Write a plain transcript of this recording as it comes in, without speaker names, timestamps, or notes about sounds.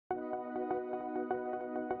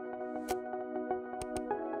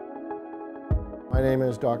My name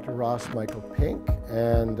is Dr. Ross Michael Pink,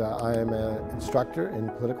 and I am an instructor in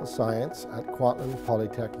political science at Kwantlen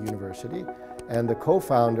Polytechnic University and the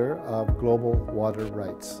co-founder of Global Water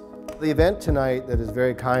Rights. The event tonight that is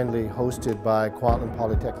very kindly hosted by Kwantlen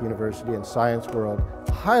Polytechnic University and Science World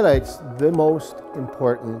highlights the most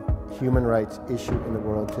important human rights issue in the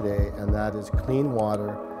world today, and that is clean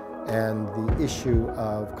water and the issue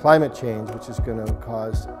of climate change, which is going to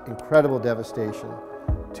cause incredible devastation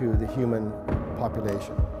to the human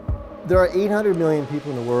population. There are 800 million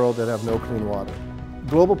people in the world that have no clean water.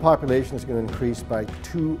 Global population is going to increase by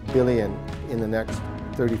 2 billion in the next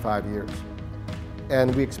 35 years.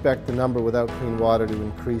 And we expect the number without clean water to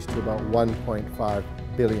increase to about 1.5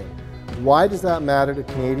 billion. Why does that matter to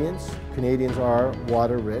Canadians? Canadians are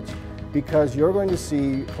water rich because you're going to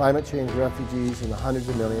see climate change refugees in the hundreds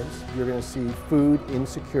of millions. You're going to see food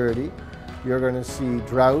insecurity. You're going to see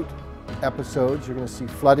drought episodes, you're going to see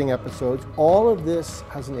flooding episodes. All of this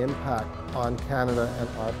has an impact on Canada and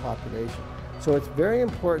our population. So it's very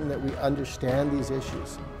important that we understand these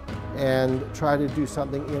issues and try to do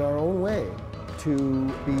something in our own way to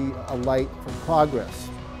be a light for progress.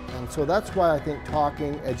 And so that's why I think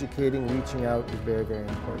talking, educating, reaching out is very, very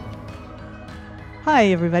important. Hi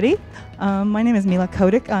everybody, my name is Mila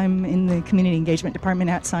Kodik. I'm in the Community Engagement Department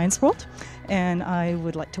at Science World, and I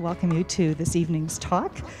would like to welcome you to this evening's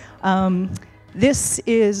talk. This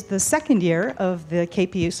is the second year of the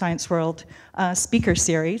KPU Science World speaker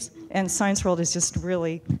series, and Science World is just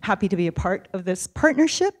really happy to be a part of this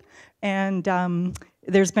partnership. And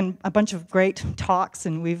there's been a bunch of great talks,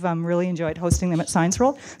 and we've really enjoyed hosting them at Science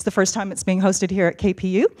World. It's the first time it's being hosted here at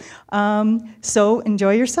KPU. So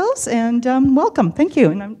enjoy yourselves and welcome. Thank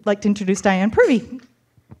you. And I'd like to introduce Diane Purvey.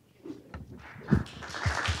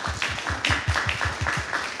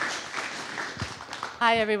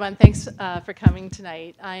 Hi everyone, thanks for coming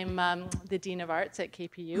tonight. I'm the Dean of Arts at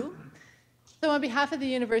KPU. So on behalf of the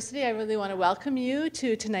university, I really want to welcome you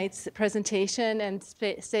to tonight's presentation and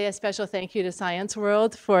say a special thank you to Science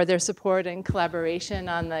World for their support and collaboration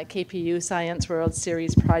on the KPU Science World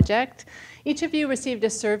Series project. Each of you received a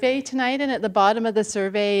survey tonight, and at the bottom of the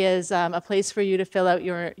survey is a place for you to fill out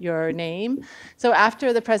your name. So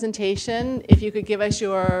after the presentation, if you could give us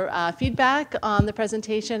your feedback on the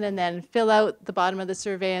presentation and then fill out the bottom of the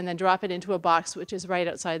survey and then drop it into a box which is right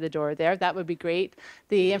outside the door there, that would be great.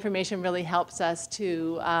 The information really helps us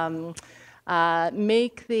to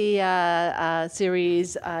make the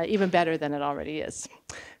series even better than it already is.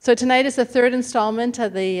 So tonight is the third installment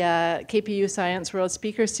of the KPU Science World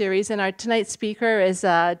Speaker Series, and our tonight's speaker is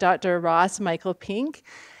Dr. Ross Michael Pink.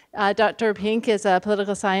 Dr. Pink is a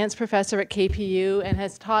political science professor at KPU and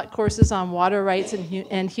has taught courses on water rights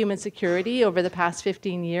and human security over the past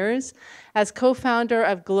 15 years. As co-founder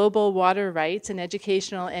of Global Water Rights, an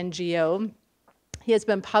educational NGO, he has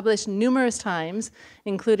been published numerous times,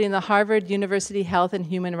 including the Harvard University Health and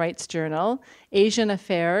Human Rights Journal, Asian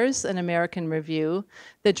Affairs, an American Review,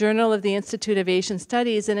 the Journal of the Institute of Asian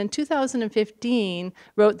Studies, and in 2015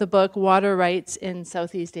 wrote the book Water Rights in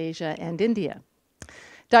Southeast Asia and India.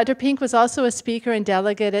 Dr. Pink was also a speaker and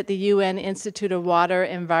delegate at the UN Institute of Water,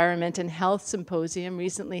 Environment, and Health Symposium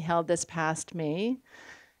recently held this past May.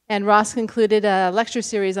 And Ross concluded a lecture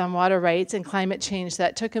series on water rights and climate change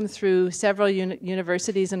that took him through several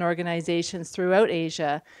universities and organizations throughout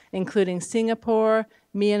Asia, including Singapore,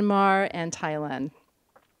 Myanmar, and Thailand.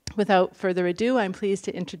 Without further ado, I'm pleased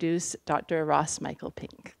to introduce Dr. Ross Michael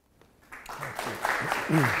Pink.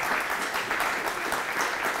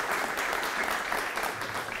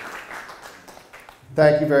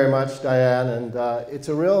 Thank you very much, Diane, and it's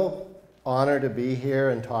a real honor to be here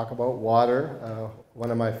and talk about water, one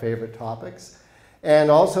of my favorite topics, and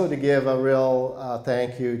also to give a real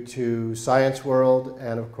thank you to Science World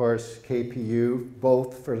and of course KPU,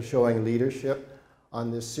 both for showing leadership on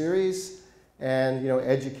this series and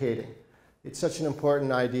educating. It's such an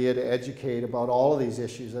important idea to educate about all of these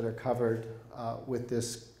issues that are covered with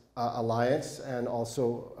this alliance, and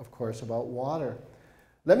also of course about water.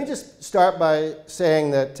 Let me just start by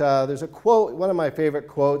saying that there's a quote, one of my favorite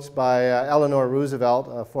quotes by Eleanor Roosevelt,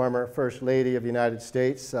 a former First Lady of the United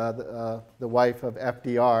States, the wife of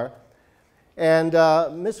FDR. And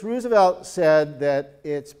Miss Roosevelt said that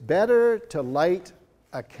it's better to light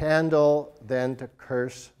a candle than to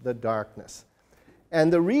curse the darkness.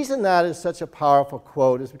 And the reason that is such a powerful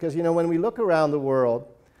quote is because, when we look around the world,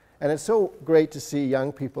 and it's so great to see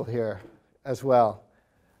young people here as well,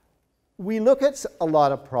 we look at a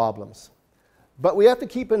lot of problems, but we have to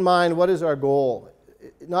keep in mind what is our goal.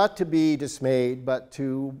 Not to be dismayed, but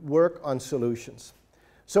to work on solutions.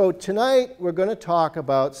 So tonight we're going to talk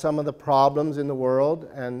about some of the problems in the world,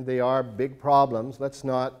 and they are big problems. Let's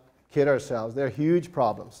not kid ourselves. They're huge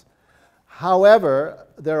problems. However,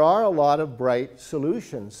 there are a lot of bright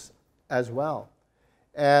solutions as well.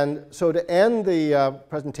 And so to end the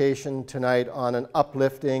presentation tonight on an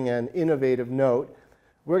uplifting and innovative note,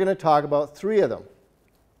 we're going to talk about three of them.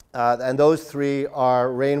 And those three are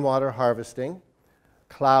rainwater harvesting,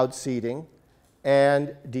 cloud seeding,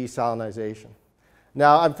 and desalinization.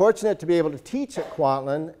 Now, I'm fortunate to be able to teach at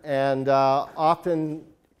Kwantlen, and often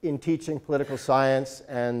in teaching political science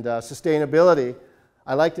and sustainability,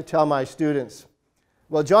 I like to tell my students,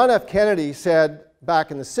 well, John F. Kennedy said back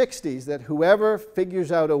in the 60s that whoever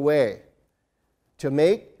figures out a way to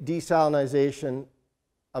make desalinization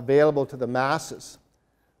available to the masses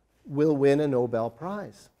will win a Nobel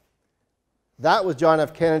Prize. That was John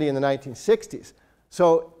F. Kennedy in the 1960s.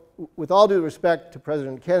 So with all due respect to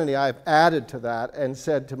President Kennedy, I've added to that and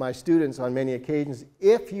said to my students on many occasions,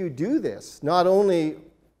 if you do this, not only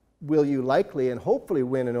will you likely and hopefully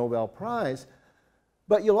win a Nobel Prize,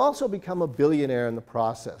 but you'll also become a billionaire in the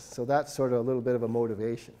process. So that's sort of a little bit of a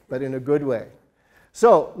motivation, but in a good way.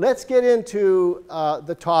 So let's get into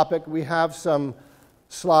the topic. We have some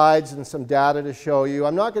slides and some data to show you.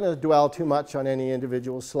 I'm not going to dwell too much on any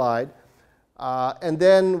individual slide. And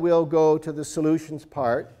then we'll go to the solutions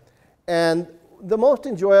part. And the most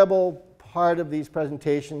enjoyable part of these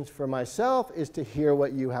presentations for myself is to hear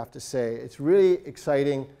what you have to say. It's really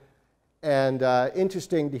exciting and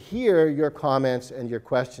interesting to hear your comments and your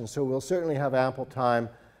questions. So we'll certainly have ample time.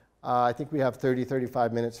 I think we have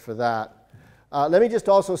 35 minutes for that. Let me just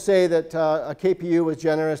also say that KPU was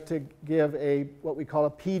generous to give what we call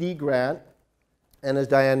a PD grant. And as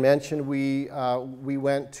Diane mentioned, we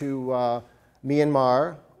went to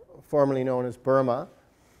Myanmar, formerly known as Burma,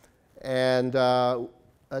 and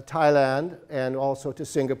Thailand, and also to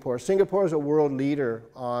Singapore. Singapore is a world leader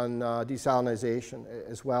on desalinization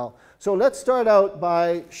as well. So let's start out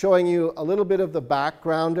by showing you a little bit of the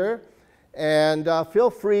backgrounder, and feel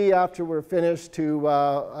free after we're finished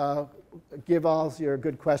to give all your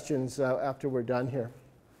good questions after we're done here.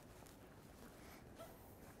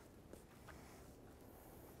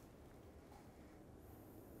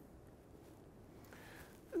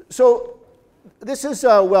 So this is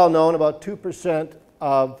well known. About 2%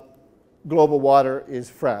 of global water is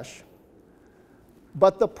fresh.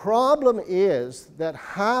 But the problem is that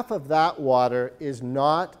half of that water is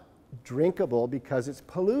not drinkable because it's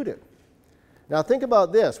polluted. Now think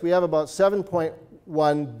about this. We have about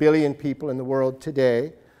 7.1 billion people in the world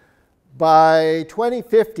today. By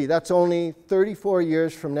 2050, that's only 34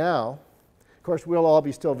 years from now. Of course, we'll all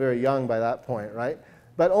be still very young by that point, right?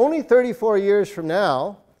 But only 34 years from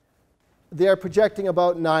now, they're projecting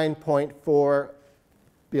about 9.4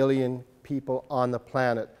 billion people on the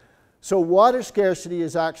planet. So water scarcity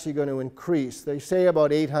is actually going to increase. They say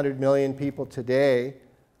about 800 million people today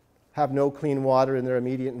have no clean water in their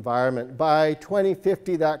immediate environment. By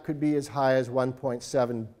 2050, that could be as high as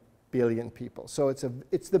 1.7 billion people. So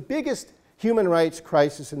it's the biggest human rights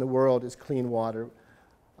crisis in the world is clean water.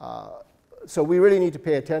 So we really need to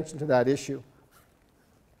pay attention to that issue.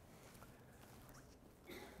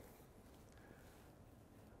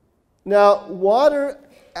 Now, water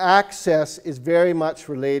access is very much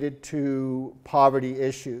related to poverty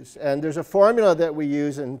issues. And there's a formula that we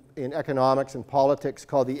use in economics and politics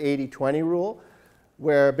called the 80-20 rule,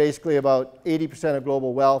 where basically about 80% of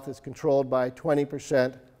global wealth is controlled by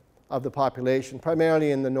 20% of the population, primarily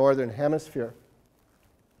in the northern hemisphere.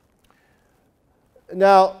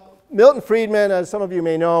 Now, Milton Friedman, as some of you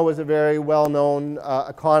may know, was a very well-known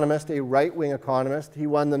economist, a right-wing economist. He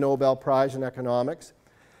won the Nobel Prize in economics.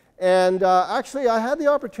 And actually, I had the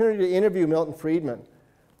opportunity to interview Milton Friedman,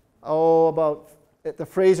 at the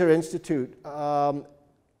Fraser Institute.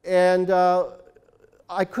 And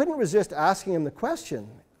I couldn't resist asking him the question.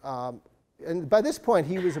 And by this point,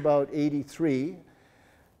 he was about 83.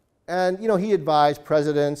 And, you know, he advised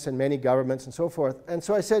presidents and many governments and so forth. And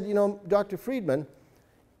so I said, you know, Dr. Friedman,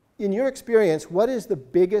 in your experience, what is the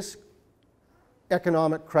biggest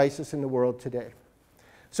economic crisis in the world today?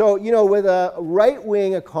 So, you know, with a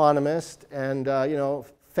right-wing economist and, you know,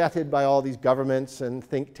 feted by all these governments and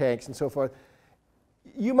think tanks and so forth,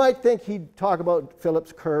 you might think he'd talk about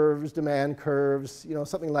Phillips curves, demand curves, you know,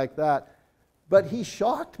 something like that. But he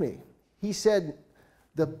shocked me. He said,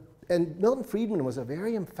 and Milton Friedman was a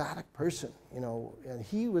very emphatic person, you know, and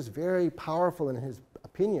he was very powerful in his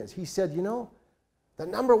opinions. He said, you know, the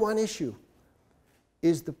number one issue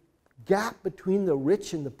is the gap between the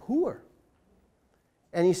rich and the poor.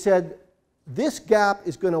 And he said, this gap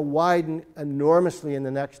is going to widen enormously in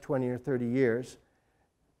the next 20 or 30 years.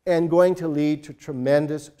 and going to lead to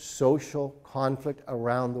tremendous social conflict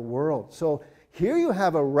around the world. So here you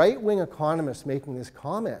have a right-wing economist making this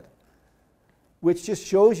comment, which just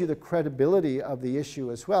shows you the credibility of the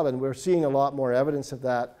issue as well. And we're seeing a lot more evidence of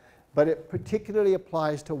that. But it particularly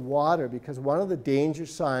applies to water, because one of the danger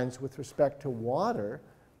signs with respect to water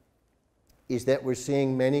is that we're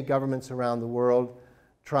seeing many governments around the world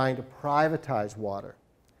trying to privatize water.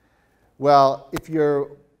 Well, if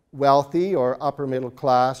you're wealthy or upper middle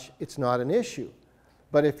class, it's not an issue.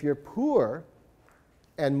 But if you're poor,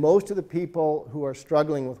 and most of the people who are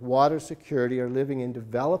struggling with water security are living in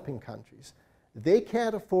developing countries, they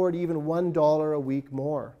can't afford even $1 a week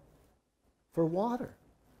more for water.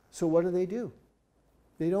 So what do?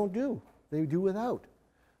 They don't do. They do without.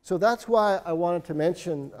 So that's why I wanted to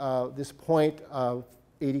mention this point of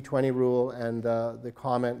 80-20 rule and the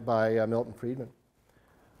comment by Milton Friedman.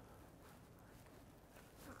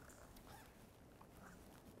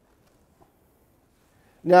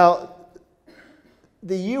 Now,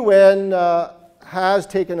 the UN has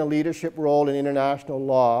taken a leadership role in international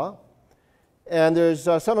law, and there's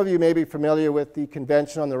some of you may be familiar with the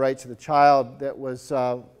Convention on the Rights of the Child that was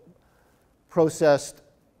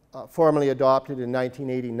formally adopted in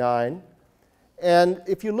 1989. And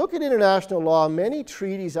if you look at international law, many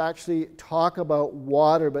treaties actually talk about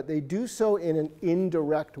water, but they do so in an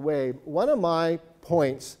indirect way. One of my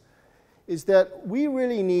points is that we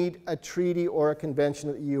really need a treaty or a convention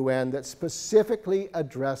at the UN that specifically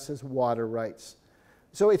addresses water rights.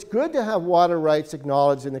 So it's good to have water rights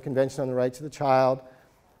acknowledged in the Convention on the Rights of the Child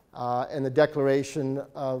and the Declaration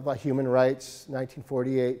of Human Rights,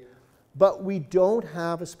 1948, but we don't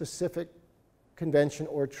have a specific convention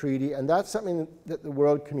or treaty, and that's something that the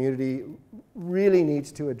world community really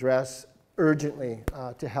needs to address urgently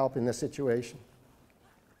to help in this situation.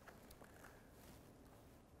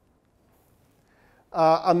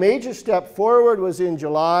 A major step forward was in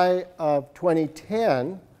July of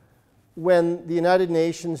 2010 when the United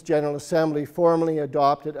Nations General Assembly formally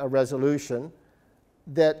adopted a resolution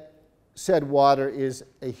that said water is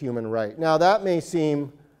a human right. Now that may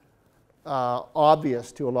seem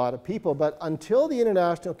obvious to a lot of people, but until the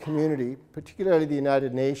international community, particularly the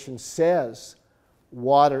United Nations, says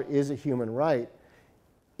water is a human right,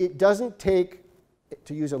 it doesn't take,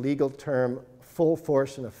 to use a legal term, full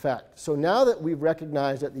force and effect. So now that we've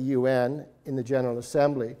recognized at the UN, in the General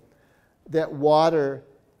Assembly, that water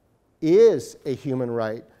is a human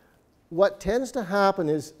right, what tends to happen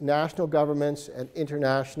is national governments and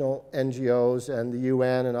international NGOs and the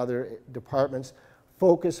UN and other departments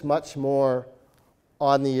focus much more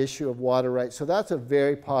on the issue of water rights. So that's a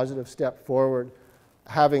very positive step forward,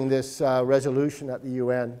 having this resolution at the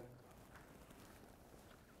UN.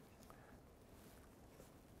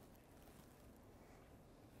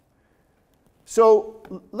 So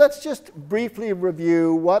let's just briefly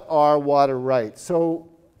review what are water rights. So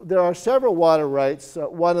there are several water rights.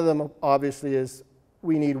 One of them obviously is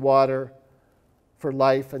we need water for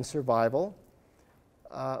life and survival.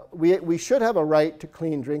 We should have a right to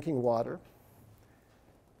clean drinking water.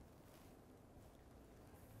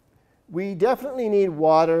 We definitely need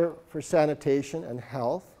water for sanitation and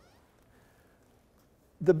health.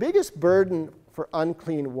 The biggest burden for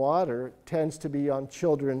unclean water tends to be on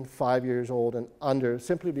children 5 years old and under,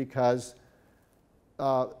 simply because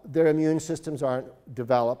their immune systems aren't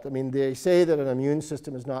developed. I mean, they say that an immune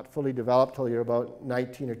system is not fully developed till you're about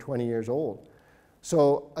 19 or 20 years old.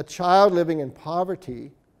 So a child living in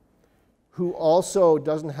poverty who also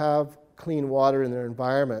doesn't have clean water in their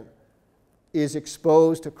environment is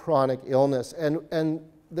exposed to chronic illness. And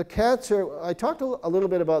the cancer, I talked a little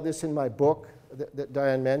bit about this in my book that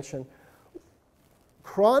Diane mentioned.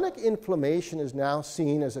 Chronic inflammation is now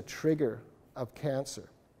seen as a trigger of cancer.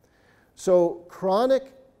 So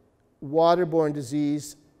chronic waterborne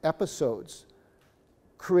disease episodes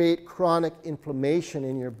create chronic inflammation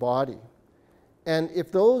in your body. And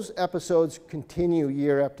if those episodes continue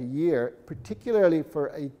year after year, particularly for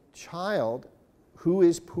a child who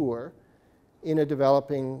is poor in a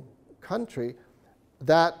developing country,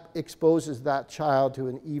 that exposes that child to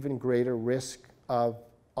an even greater risk of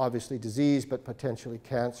obviously disease, but potentially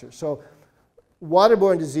cancer. So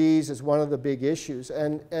waterborne disease is one of the big issues.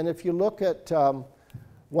 And if you look at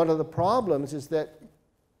one of the problems is that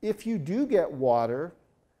if you do get water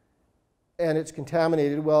and it's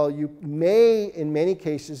contaminated, well, you may, in many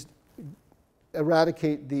cases,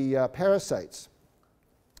 eradicate the parasites.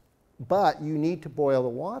 But you need to boil the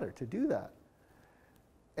water to do that.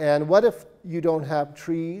 And what if you don't have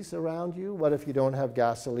trees around you? What if you don't have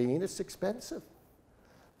gasoline? It's expensive.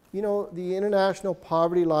 You know, the international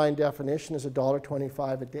poverty line definition is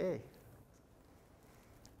 $1.25 a day.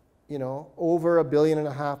 you know, over 1.5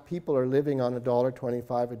 billion people are living on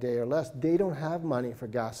 $1.25 a day or less. They don't have money for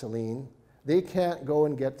gasoline. They can't go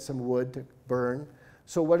and get some wood to burn.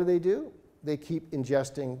 So what do? They keep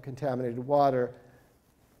ingesting contaminated water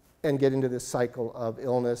and get into this cycle of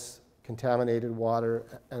illness, contaminated water,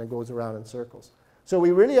 and it goes around in circles. So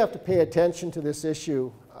we really have to pay attention to this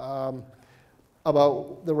issue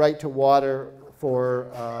about the right to water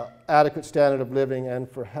for adequate standard of living and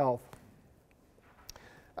for health.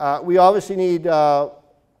 We obviously need to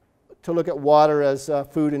look at water as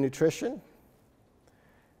food and nutrition,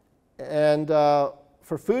 and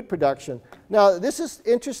for food production. Now, this is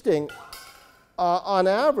interesting. On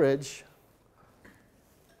average,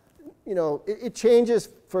 you know, it changes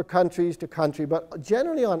for countries to country, but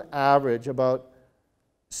generally on average, about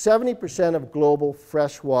 70% of global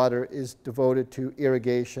fresh water is devoted to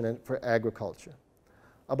irrigation and for agriculture.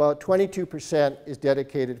 About 22% is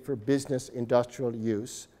dedicated for business industrial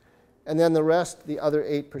use. And then the rest, the other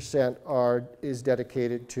 8%, is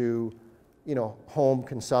dedicated to, you know, home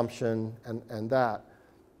consumption and that.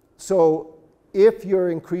 So if you're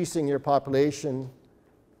increasing your population,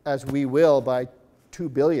 as we will, by 2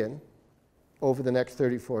 billion over the next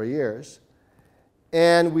 34 years,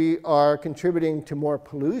 and we are contributing to more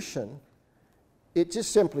pollution, it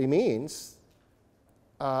just simply means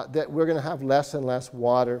that we're going to have less and less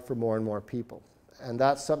water for more and more people. And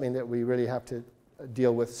that's something that we really have to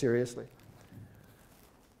deal with seriously.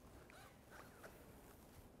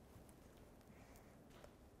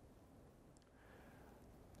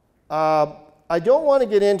 I don't want to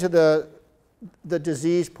get into the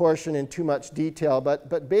disease portion in too much detail,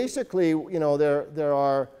 but basically, you know, there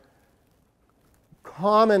are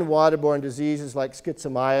common waterborne diseases like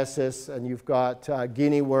schizomyces, and you've got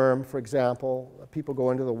guinea worm, for example. People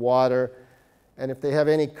go into the water, and if they have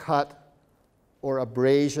any cut or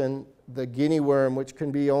abrasion, the guinea worm, which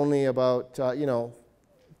can be only about, you know,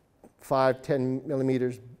 5-10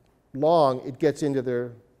 millimeters long, it gets into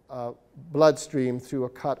their bloodstream through a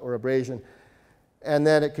cut or abrasion, and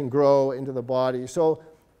then it can grow into the body. So,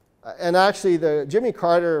 and actually the Jimmy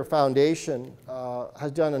Carter Foundation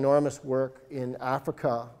has done enormous work in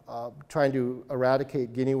Africa trying to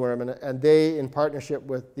eradicate guinea worm, and they, in partnership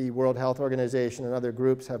with the World Health Organization and other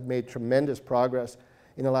groups, have made tremendous progress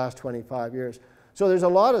in the last 25 years. So there's a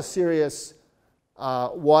lot of serious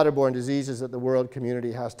waterborne diseases that the world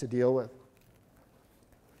community has to deal with.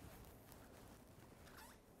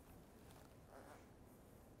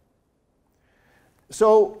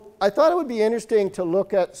 So I thought it would be interesting to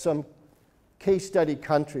look at some case study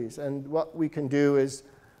countries, and what we can do is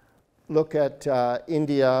look at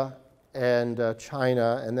India and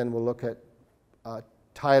China, and then we'll look at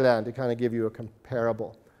Thailand to kind of give you a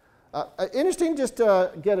comparable. Interesting just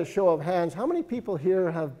to get a show of hands. How many people here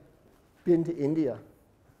have been to India?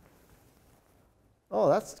 Oh,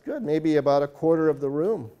 that's good. Maybe about a quarter of the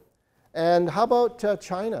room. And how about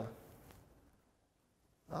China?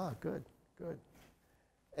 Ah, good, good.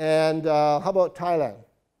 And how about Thailand?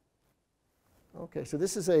 Okay, so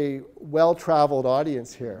this is a well-traveled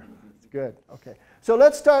audience here. It's good. Okay, so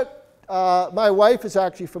let's start. My wife is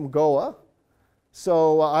actually from Goa,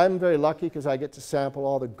 so I'm very lucky because I get to sample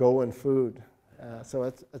all the Goan food. So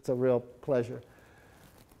it's a real pleasure.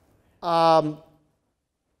 Not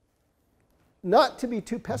to be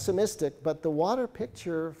too pessimistic, but the water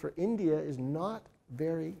picture for India is not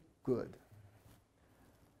very good.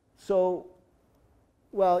 So,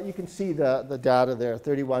 well, you can see the data there.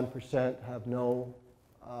 31% have no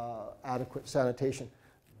adequate sanitation.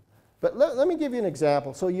 But let me give you an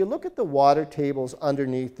example. So you look at the water tables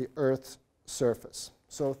underneath the Earth's surface.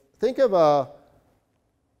 So think of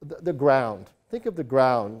the ground. Think of the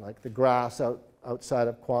ground, like the grass outside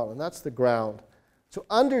of Kwantlen. That's the ground. So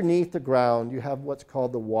underneath the ground, you have what's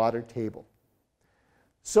called the water table.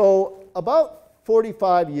 So about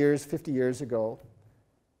 45 years, 50 years ago,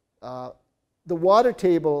 the water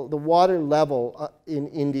table, the water level in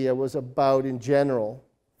India was about, in general,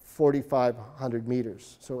 4,500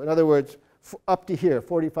 meters. So in other words, up to here,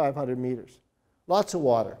 4,500 meters. Lots of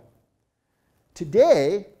water.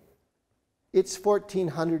 Today, it's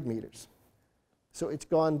 1,400 meters. So it's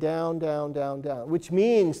gone down, down, down, down, which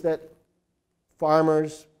means that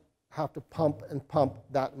farmers have to pump and pump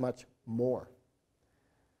that much more.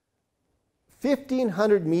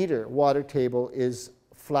 1,500 meter water table is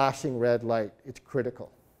flashing red light. It's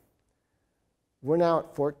critical. We're now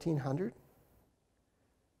at 1,400.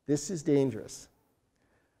 This is dangerous.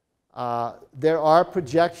 There are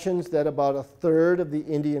projections that about a third of the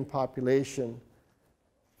Indian population,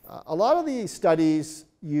 a lot of these studies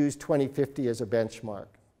use 2050 as a benchmark.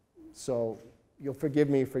 So you'll forgive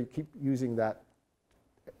me for keep using that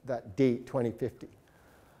that date, 2050.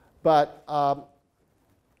 But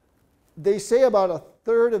they say about a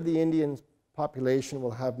third of the Indian population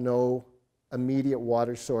will have no immediate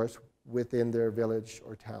water source within their village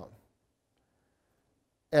or town.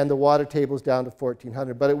 And the water table is down to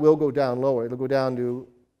 1,400, but it will go down lower. It'll go down to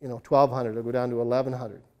 1,200, it'll go down to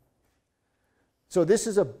 1,100. So this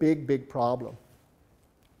is a big, big problem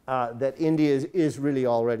that India is really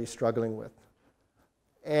already struggling with.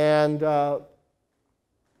 And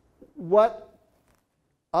what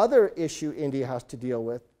other issue India has to deal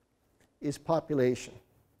with is population.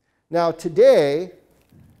 Now today,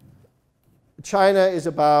 China is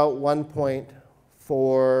about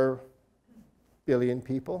 1.4 billion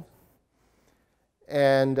people.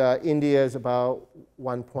 And India is about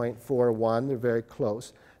 1.41. They're very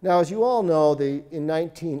close. Now, as you all know, in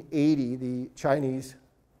 1980, the Chinese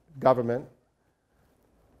government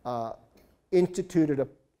instituted a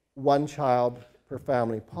one-child per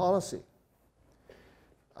family policy.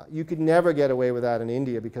 You could never get away with that in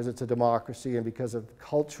India because it's a democracy and because of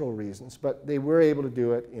cultural reasons, but they were able to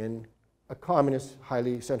do it in a communist,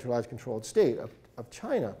 highly centralized controlled state of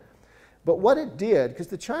China. But what it did, because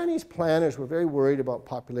the Chinese planners were very worried about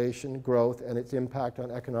population growth and its impact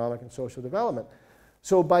on economic and social development.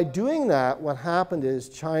 So by doing that, what happened is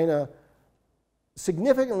China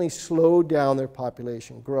significantly slowed down their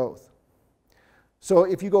population growth. So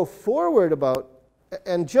if you go forward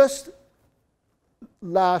and just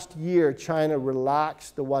last year, China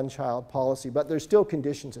relaxed the one-child policy, but there's still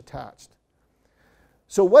conditions attached.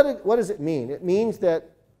 So what does it mean? It means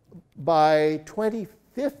that by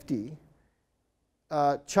 2050,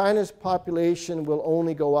 China's population will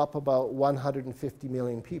only go up about 150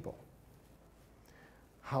 million people.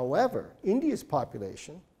 However, India's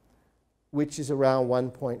population, which is around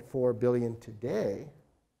 1.4 billion today,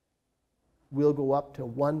 will go up to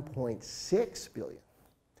 1.6 billion.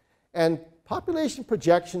 And population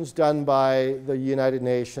projections done by the United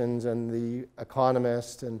Nations and the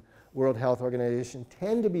Economist and World Health Organization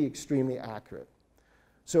tend to be extremely accurate.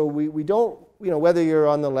 So we don't, whether you're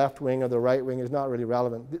on the left wing or the right wing is not really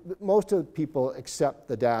relevant. Most of the people accept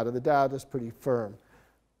the data. The data is pretty firm.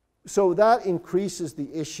 So that increases the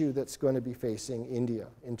issue that's going to be facing India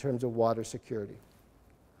in terms of water security.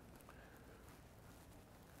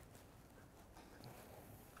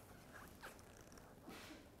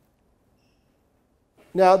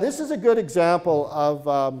 Now, this is a good example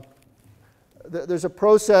of, there's a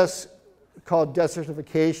process called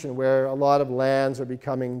desertification where a lot of lands are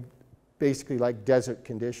becoming basically like desert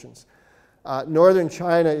conditions. Northern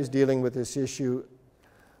China is dealing with this issue.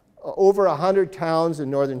 Over 100 towns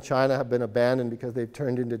in northern China have been abandoned because they've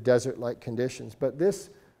turned into desert-like conditions. But this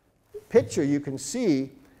picture you can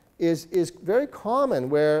see is very common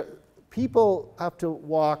where people have to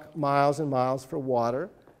walk miles and miles for water,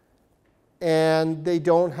 and they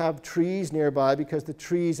don't have trees nearby because the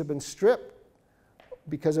trees have been stripped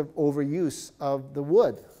because of overuse of the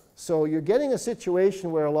wood. So you're getting a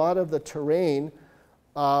situation where a lot of the terrain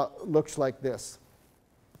looks like this.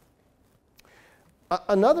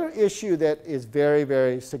 Another issue that is very,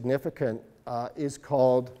 very significant is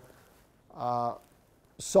called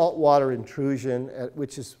saltwater intrusion,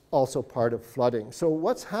 which is also part of flooding. So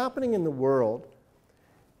what's happening in the world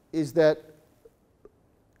is that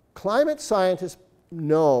climate scientists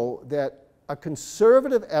know that a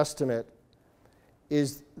conservative estimate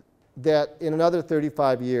is that in another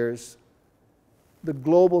 35 years, the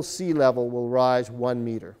global sea level will rise 1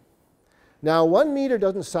 meter. Now, 1 meter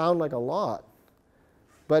doesn't sound like a lot,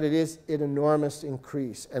 but it is an enormous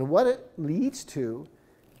increase. And what it leads to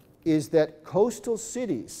is that coastal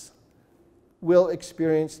cities will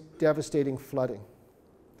experience devastating flooding.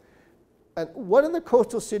 And what are the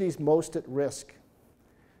coastal cities most at risk?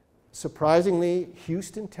 Surprisingly,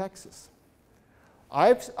 Houston, Texas.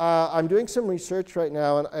 I'm doing some research right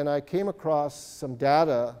now, and I came across some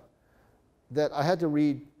data that I had to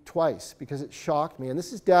read twice because it shocked me. And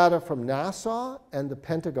this is data from NASA and the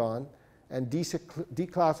Pentagon and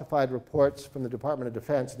declassified reports from the Department of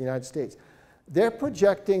Defense in the United States. They're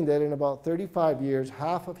projecting that in about 35 years,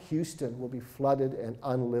 half of Houston will be flooded and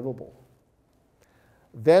unlivable.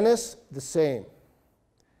 Venice, the same.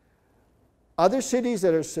 Other cities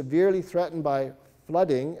that are severely threatened by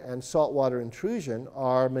flooding and saltwater intrusion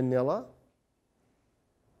are Manila,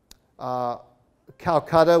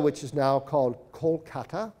 Calcutta, which is now called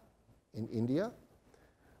Kolkata in India,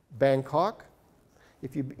 Bangkok.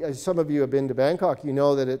 As some of you have been to Bangkok, you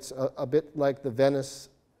know that it's a bit like the Venice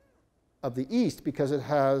of the East because it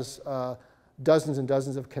has dozens and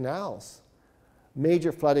dozens of canals.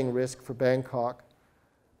 Major flooding risk for Bangkok.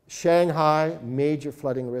 Shanghai, major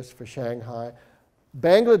flooding risk for Shanghai.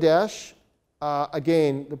 Bangladesh,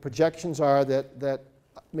 again, the projections are that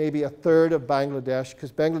maybe a third of Bangladesh,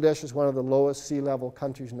 because Bangladesh is one of the lowest sea level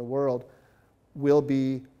countries in the world, will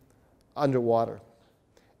be underwater.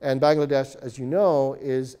 And Bangladesh, as you know,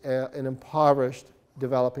 is an impoverished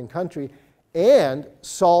developing country. And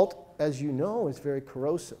salt, as you know, is very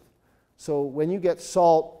corrosive. So when you get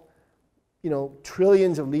salt, you know,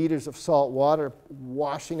 trillions of liters of salt water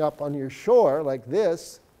washing up on your shore like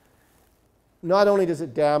this, not only does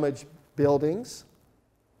it damage buildings,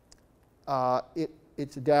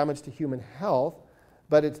 it's a damage to human health,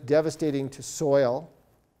 but it's devastating to soil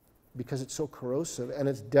because it's so corrosive, and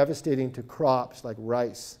it's devastating to crops like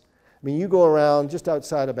rice. I mean, you go around just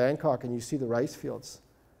outside of Bangkok and you see the rice fields.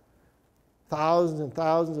 Thousands and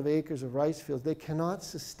thousands of acres of rice fields. They cannot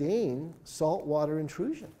sustain saltwater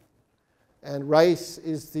intrusion. And rice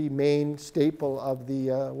is the main staple of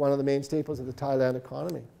one of the main staples of the Thailand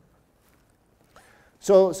economy.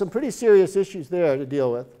 So some pretty serious issues there to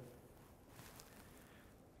deal with.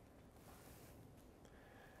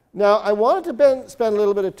 Now, I wanted to spend a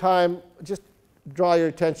little bit of time, just draw your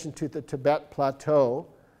attention to the Tibet Plateau.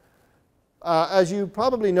 As you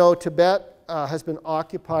probably know, Tibet has been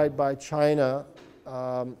occupied by China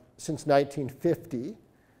since 1950.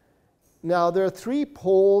 Now, there are 3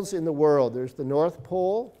 poles in the world. There's the North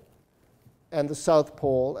Pole and the South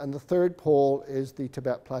Pole, and the third pole is the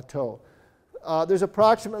Tibet Plateau. There's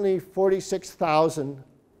approximately 46,000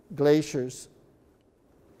 glaciers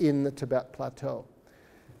in the Tibet Plateau.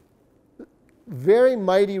 Very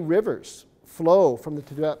mighty rivers flow from the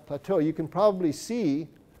Tibet Plateau. You can probably see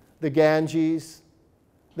the Ganges,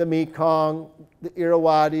 the Mekong, the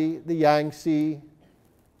Irrawaddy, the Yangtze.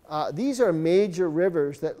 These are major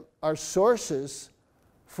rivers that are sources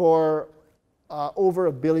for over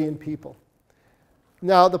 1 billion people.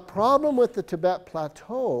 Now, the problem with the Tibet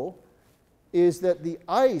Plateau is that the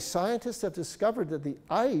ice, scientists have discovered that the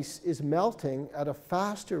ice is melting at a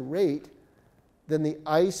faster rate than the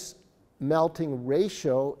ice melting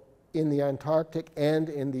ratio in the Antarctic and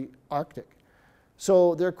in the Arctic.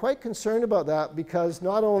 So they're quite concerned about that because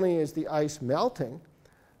not only is the ice melting,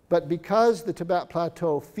 but because the Tibet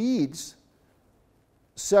Plateau feeds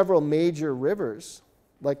several major rivers,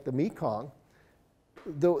 like the Mekong,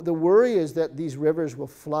 the worry is that these rivers will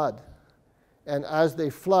flood. And as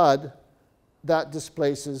they flood, that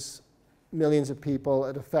displaces millions of people.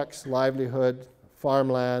 It affects livelihood,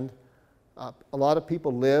 farmland. A lot of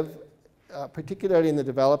people live, particularly in the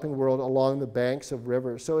developing world, along the banks of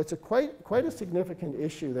rivers. So it's quite a significant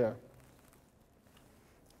issue there.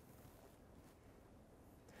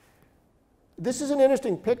 This is an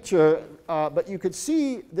interesting picture, but you could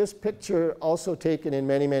see this picture also taken in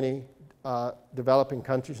many, many developing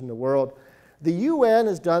countries in the world. The UN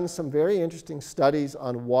has done some very interesting studies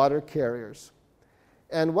on water carriers.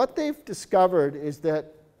 And what they've discovered is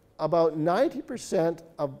that about 90%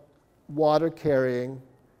 of water carrying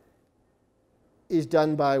is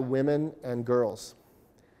done by women and girls.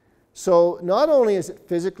 So not only is it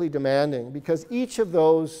physically demanding, because each of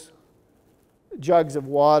those jugs of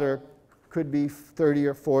water could be 30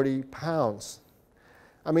 or 40 pounds.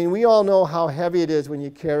 I mean, we all know how heavy it is when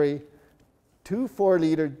you carry 2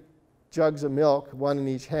 4-liter jugs of milk, one in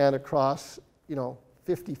each hand, across,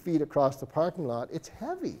 50 feet across the parking lot. It's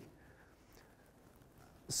heavy.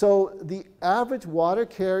 So the average water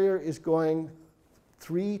carrier is going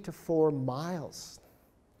 3 to 4 miles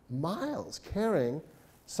carrying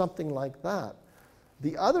something like that.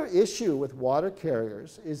 The other issue with water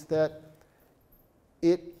carriers is that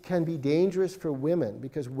it can be dangerous for women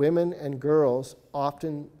because women and girls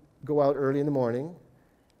often go out early in the morning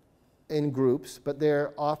in groups, but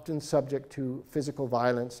they're often subject to physical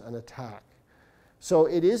violence and attack. So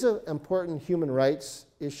it is an important human rights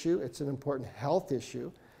issue. It's an important health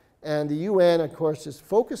issue. And the UN, of course, is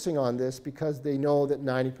focusing on this because they know that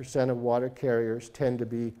 90% of water carriers tend to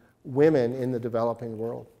be women in the developing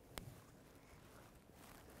world.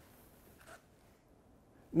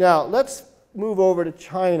 Now, let's move over to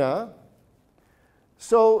China.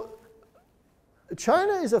 So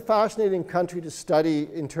China is a fascinating country to study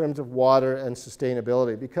in terms of water and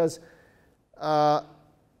sustainability because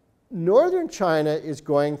northern China is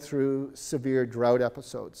going through severe drought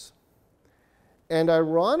episodes. And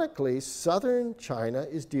ironically, southern China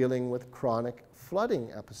is dealing with chronic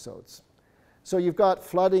flooding episodes. So you've got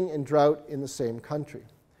flooding and drought in the same country.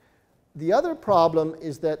 The other problem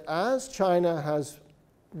is that as China has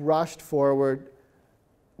rushed forward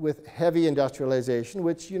with heavy industrialization,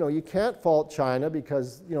 which, you can't fault China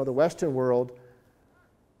because, the Western world,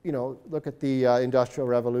 look at the Industrial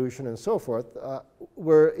Revolution and so forth,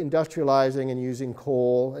 we're industrializing and using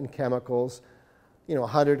coal and chemicals.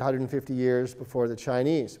 100, 150 years before the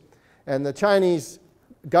Chinese. And the Chinese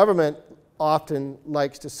government often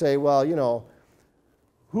likes to say, well,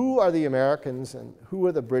 who are the Americans and who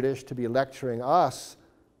are the British to be lecturing us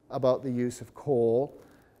about the use of coal,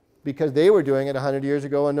 because they were doing it 100 years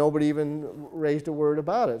ago and nobody even raised a word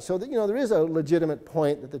about it. So there is a legitimate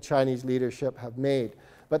point that the Chinese leadership have made.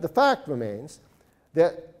 But the fact remains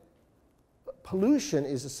that pollution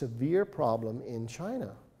is a severe problem in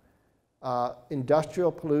China.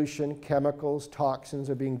 Industrial pollution, chemicals, toxins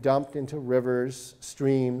are being dumped into rivers,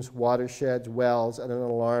 streams, watersheds, wells at an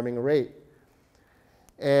alarming rate.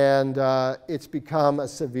 And it's become a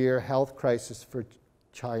severe health crisis for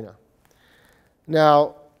China.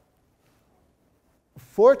 Now,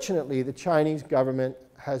 fortunately, the Chinese government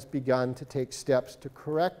has begun to take steps to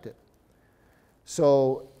correct it.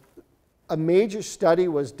 So a major study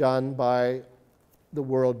was done by the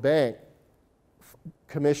World Bank,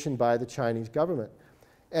 commissioned by the Chinese government.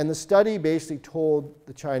 And the study basically told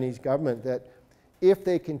the Chinese government that if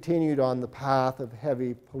they continued on the path of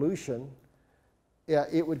heavy pollution,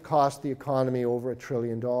 it would cost the economy over $1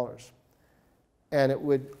 trillion. And it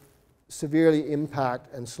would severely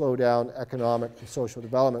impact and slow down economic and social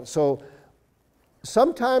development. So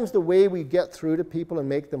sometimes the way we get through to people and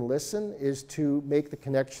make them listen is to make the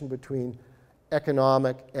connection between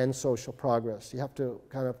economic and social progress. You have to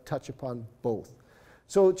kind of touch upon both.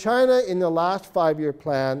 So China, in the last 5-year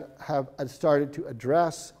plan, have started to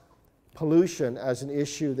address pollution as an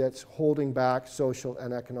issue that's holding back social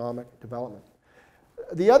and economic development.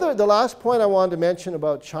 The last point I wanted to mention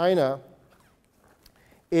about China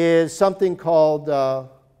is something called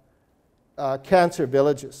cancer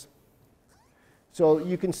villages. So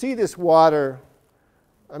you can see this water.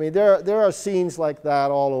 I mean, there are scenes like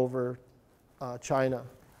that all over China.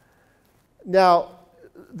 Now,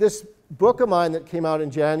 this book of mine that came out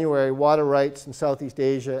in January, Water Rights in Southeast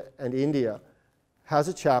Asia and India, has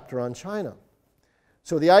a chapter on China.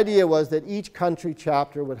 So the idea was that each country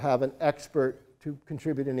chapter would have an expert to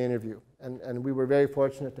contribute an interview, and we were very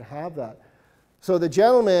fortunate to have that. So the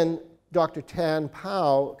gentleman, Dr. Tan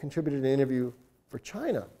Pao, contributed an interview for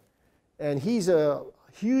China, and he's a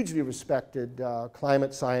hugely respected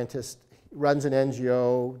climate scientist, runs an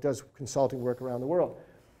NGO, does consulting work around the world.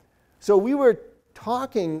 So we were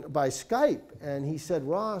talking by Skype, and he said,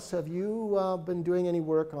 Ross, have you been doing any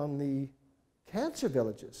work on the cancer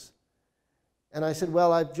villages? And I said,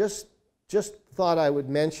 well, I've just thought I would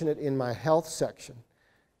mention it in my health section.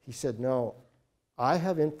 He said, no, I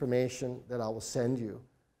have information that I will send you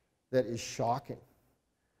that is shocking.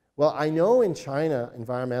 Well, I know in China,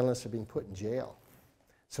 environmentalists are being put in jail.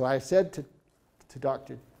 So I said to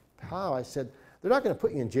Dr. Pao, I said, they're not going to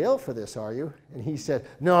put you in jail for this, are you? And he said,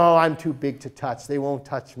 no, I'm too big to touch. They won't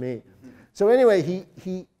touch me. So anyway,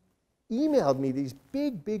 he emailed me these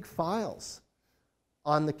big files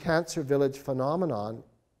on the cancer village phenomenon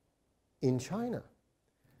in China.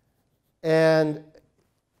 And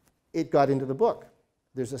it got into the book.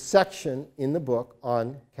 There's a section in the book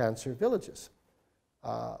on cancer villages.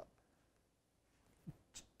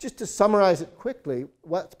 Just to summarize it quickly,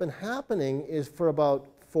 what's been happening is for about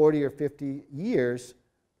 40 or 50 years,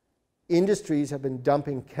 industries have been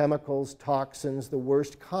dumping chemicals, toxins, the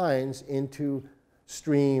worst kinds, into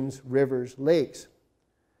streams, rivers, lakes.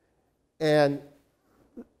 And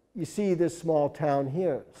you see this small town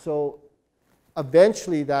here. So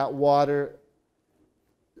eventually that water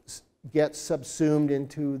gets subsumed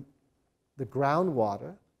into the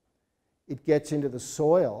groundwater, it gets into the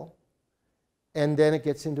soil, and then it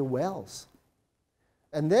gets into wells.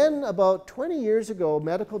 And then about 20 years ago,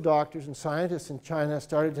 medical doctors and scientists in China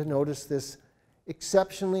started to notice this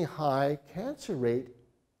exceptionally high cancer rate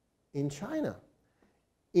in China,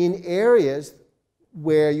 in areas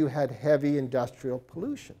where you had heavy industrial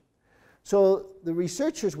pollution. So the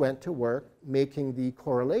researchers went to work making the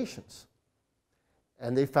correlations,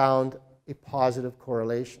 and they found a positive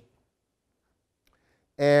correlation.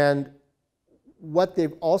 And what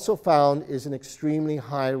they've also found is an extremely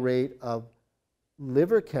high rate of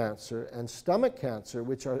liver cancer and stomach cancer,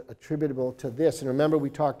 which are attributable to this. And remember,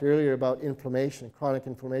 we talked earlier about inflammation. Chronic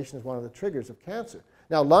inflammation is one of the triggers of cancer.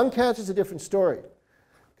 Now, lung cancer is a different story,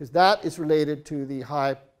 because that is related to the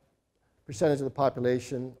high percentage of the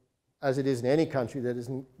population, as it is in any country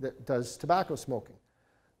that does tobacco smoking.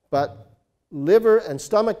 But liver and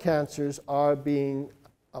stomach cancers are being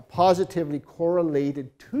positively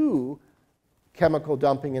correlated to chemical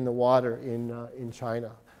dumping in the water in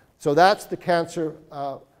China. So that's the cancer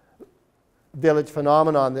village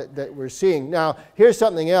phenomenon that we're seeing. Now, here's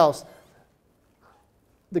something else.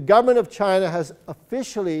 The government of China has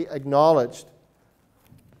officially acknowledged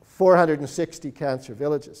 460 cancer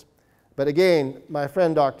villages. But again, my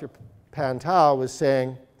friend Dr. Pantau was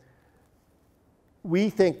saying,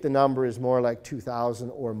 we think the number is more like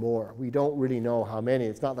 2,000 or more. We don't really know how many.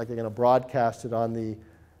 It's not like they're going to broadcast it on the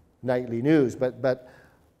nightly news. But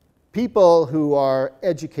people who are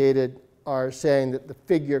educated are saying that the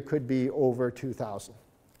figure could be over 2,000.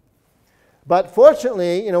 But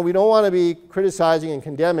fortunately, you know, we don't want to be criticizing and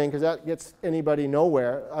condemning because that gets anybody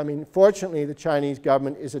nowhere. I mean, fortunately, the Chinese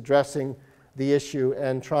government is addressing the issue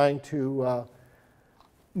and trying to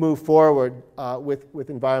move forward with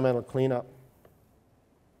environmental cleanup.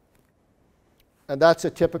 And that's a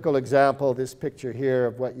typical example, this picture here,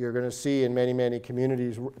 of what you're going to see in many, many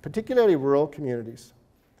communities, particularly rural communities.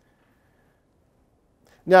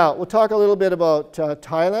 Now, we'll talk a little bit about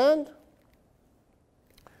Thailand.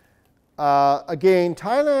 Again,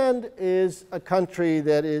 Thailand is a country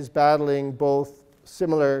that is battling both,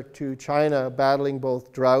 similar to China, battling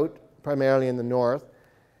both drought, primarily in the north,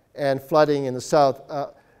 and flooding in the south.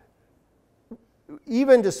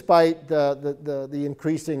 Even despite the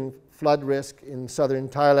increasing flood risk in southern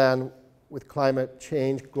Thailand with climate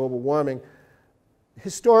change, global warming,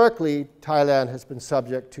 historically, Thailand has been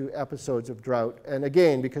subject to episodes of drought. And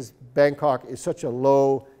again, because Bangkok is such a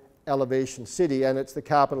low elevation city, and it's the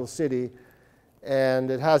capital city,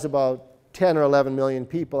 and it has about 10 or 11 million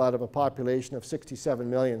people out of a population of 67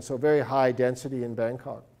 million, so very high density in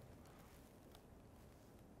Bangkok.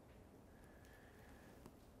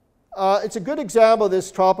 It's a good example of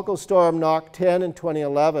this tropical storm Nok 10 in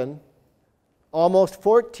 2011. Almost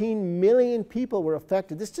 14 million people were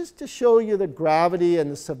affected. This just to show you the gravity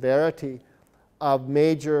and the severity of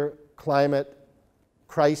major climate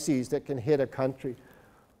crises that can hit a country.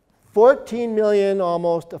 14 million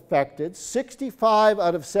almost affected. 65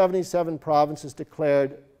 out of 77 provinces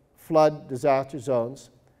declared flood disaster zones.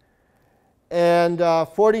 And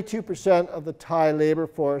 42% of the Thai labor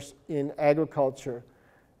force in agriculture.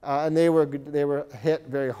 And they were hit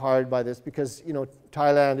very hard by this because, you know,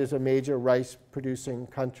 Thailand is a major rice producing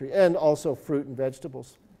country and also fruit and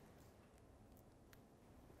vegetables.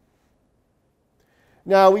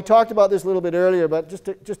 Now, we talked about this a little bit earlier, but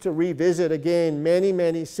just to revisit again,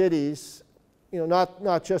 many cities, you know,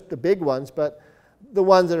 not just the big ones, but the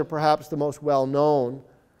ones that are perhaps the most well known,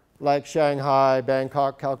 like Shanghai,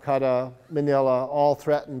 Bangkok, Calcutta, Manila, all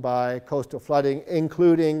threatened by coastal flooding,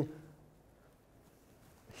 including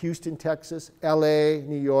Houston, Texas, LA,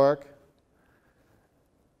 New York.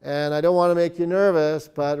 And I don't want to make you nervous,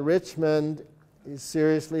 but Richmond is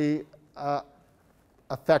seriously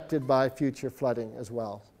affected by future flooding as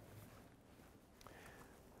well.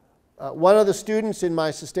 One of the students in my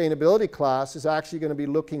sustainability class is actually going to be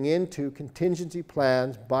looking into contingency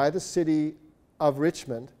plans by the city of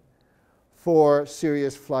Richmond for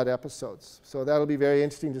serious flood episodes. So that'll be very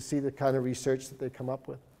interesting to see the kind of research that they come up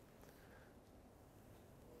with.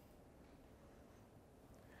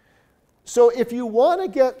 So if you want to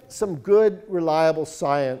get some good, reliable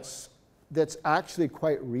science that's actually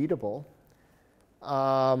quite readable,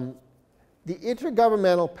 the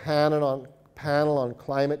Intergovernmental Panel on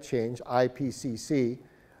Climate Change, IPCC,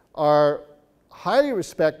 are highly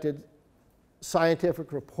respected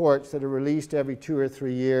scientific reports that are released every 2 or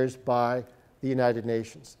 3 years by the United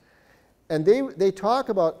Nations. And they talk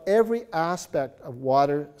about every aspect of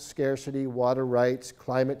water scarcity, water rights,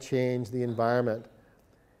 climate change, the environment.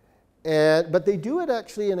 But they do it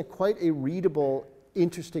actually in quite a readable,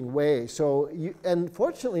 interesting way. So, and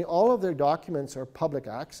fortunately, all of their documents are public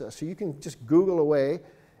access. So you can just Google away,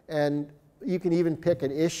 and you can even pick an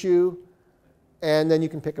issue, and then you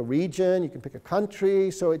can pick a region, you can pick a country.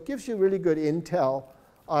 So it gives you really good intel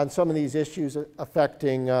on some of these issues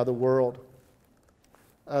affecting the world.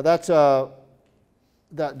 During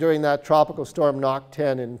that tropical storm Nok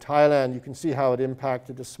 10 in Thailand, you can see how it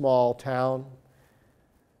impacted a small town.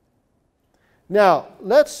 Now,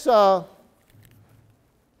 let's turn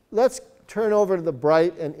over to the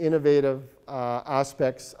bright and innovative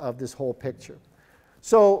aspects of this whole picture.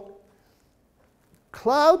 So,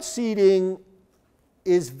 cloud seeding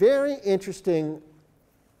is very interesting.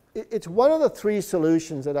 It's one of the 3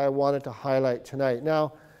 solutions that I wanted to highlight tonight.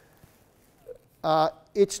 Now,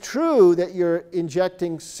 it's true that you're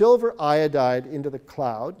injecting silver iodide into the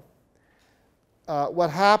cloud. What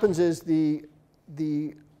happens is the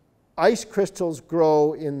ice crystals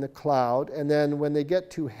grow in the cloud, and then when they get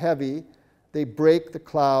too heavy, they break the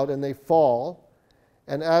cloud and they fall.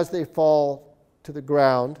 And as they fall to the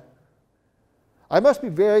ground, I must be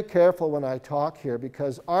very careful when I talk here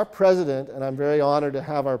because our president, and I'm very honored to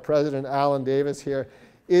have our president, Alan Davis, here,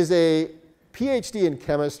 is a PhD in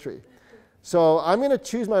chemistry. So I'm going to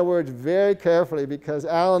choose my words very carefully because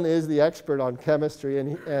Alan is the expert on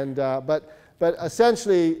chemistry, but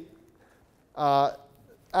essentially,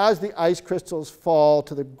 as the ice crystals fall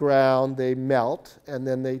to the ground, they melt and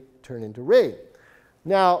then they turn into rain.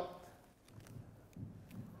 Now,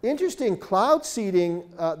 interesting, cloud seeding,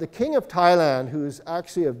 the king of Thailand, who's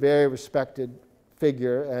actually a very respected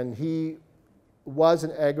figure, and he was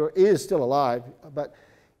is still alive, but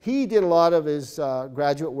he did a lot of his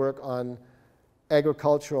graduate work on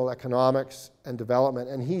agricultural economics and development,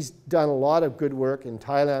 and he's done a lot of good work in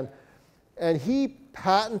Thailand. And he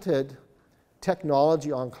patented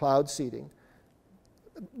technology on cloud seeding.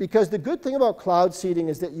 Because the good thing about cloud seeding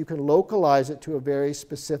is that you can localize it to a very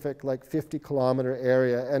specific, like 50-kilometer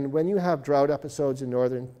area. And when you have drought episodes in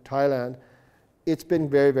northern Thailand, it's been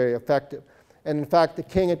very, very effective. And in fact, the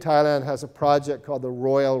king of Thailand has a project called the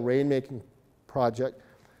Royal Rainmaking Project,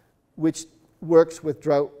 which works with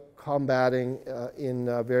drought combating in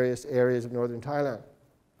various areas of northern Thailand.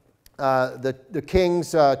 The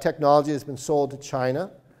king's technology has been sold to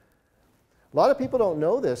China. A lot of people don't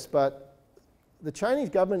know this, but the Chinese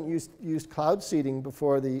government used cloud seeding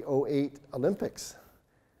before the 2008 Olympics.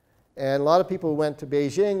 And a lot of people who went to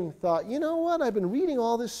Beijing thought, you know what, I've been reading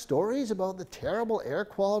all these stories about the terrible air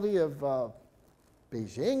quality of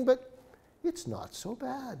Beijing, but it's not so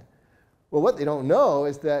bad. Well, what they don't know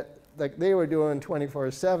is that they were doing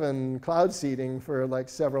 24/7 cloud seeding for like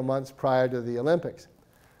several months prior to the Olympics.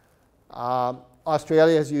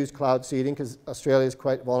 Australia has used cloud seeding because Australia is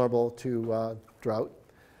quite vulnerable to drought.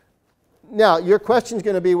 Now, your question is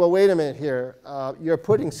going to be, well, wait a minute here. You're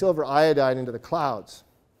putting silver iodide into the clouds.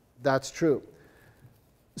 That's true.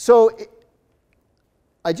 So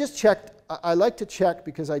I just checked. I like to check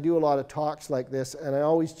because I do a lot of talks like this, and I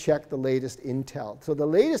always check the latest intel. So the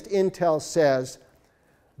latest intel says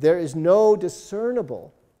there is no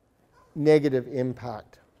discernible negative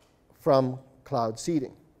impact from cloud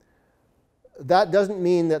seeding. That doesn't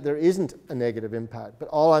mean that there isn't a negative impact, but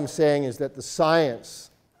all I'm saying is that the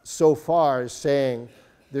science so far is saying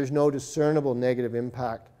there's no discernible negative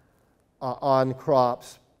impact on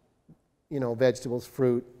crops, vegetables,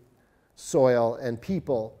 fruit, soil, and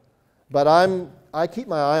people. But I keep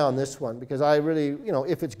my eye on this one because I really,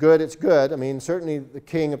 if it's good, it's good. I mean, certainly the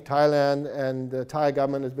king of Thailand and the Thai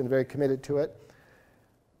government has been very committed to it.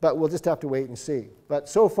 But we'll just have to wait and see. But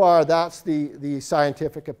so far, that's the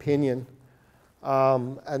scientific opinion.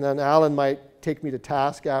 And then Alan might take me to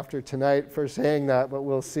task after tonight for saying that, but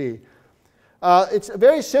we'll see. It's a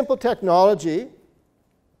very simple technology.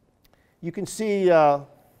 You can see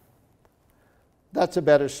that's a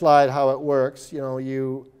better slide how it works.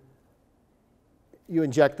 You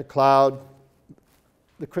inject the cloud,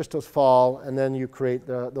 the crystals fall, and then you create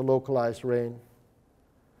the localized rain.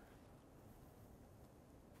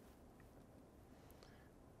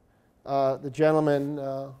 The gentleman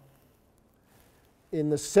in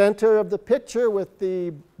the center of the picture with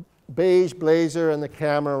the beige blazer and the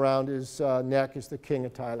camera around his neck is the king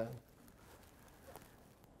of Thailand.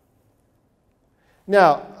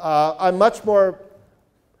 Now, I'm much more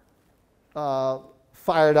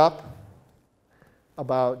fired up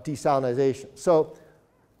about desalinization. So,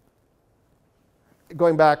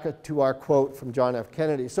 going back to our quote from John F.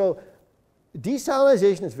 Kennedy. So,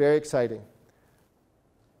 desalinization is very exciting.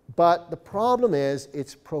 But the problem is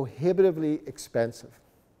it's prohibitively expensive.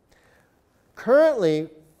 Currently,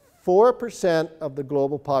 4% of the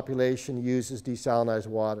global population uses desalinized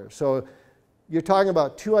water. So you're talking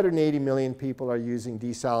about 280 million people are using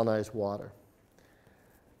desalinized water.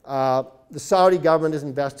 The Saudi government has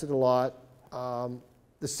invested a lot.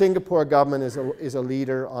 The Singapore government is a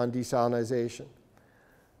leader on desalinization.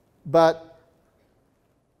 But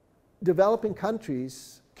developing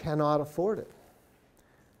countries cannot afford it.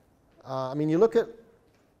 I mean, you look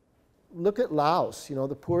at Laos,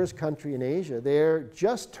 the poorest country in Asia. They're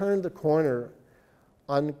just turned the corner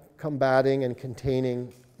on combating and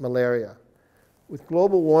containing malaria. With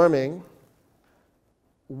global warming,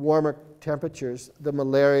 warmer temperatures, the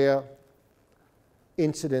malaria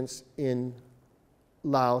incidence in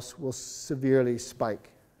Laos will severely spike.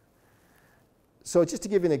 So just to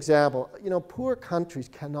give you an example, poor countries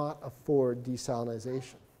cannot afford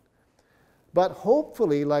desalinization. But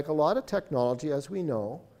hopefully, like a lot of technology, as we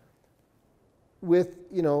know, with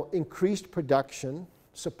increased production,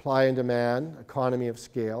 supply and demand, economy of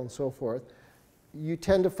scale, and so forth, you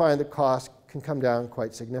tend to find the cost can come down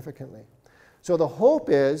quite significantly. So the hope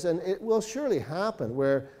is, and it will surely happen,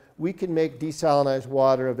 where we can make desalinized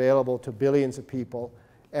water available to billions of people,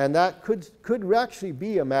 and that could actually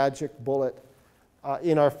be a magic bullet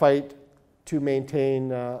in our fight to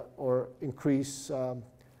maintain or increase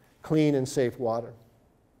clean and safe water.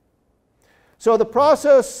 So the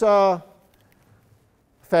process,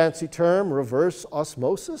 fancy term, reverse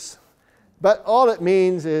osmosis, but all it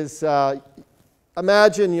means is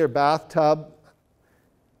imagine your bathtub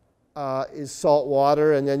is salt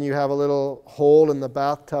water, and then you have a little hole in the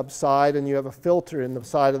bathtub side, and you have a filter in the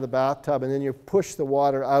side of the bathtub, and then you push the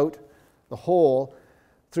water out the hole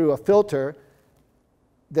through a filter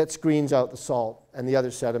that screens out the salt and the other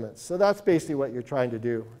sediments. So that's basically what you're trying to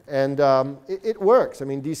do. And it works. I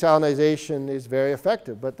mean, desalinization is very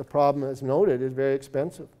effective, but the problem, as noted, is very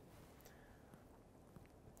expensive.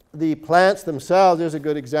 The plants themselves, there's a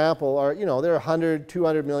good example, are, you know, they're $100,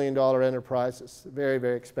 $200 million enterprises. Very,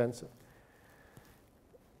 very expensive.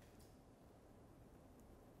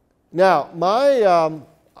 Now,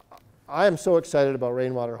 I am so excited about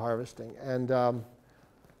rainwater harvesting, and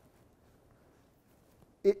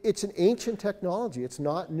it's an ancient technology. It's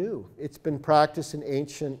not new. It's been practiced in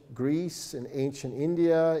ancient Greece, in ancient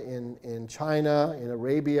India, in China, in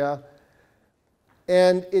Arabia,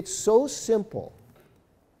 and it's so simple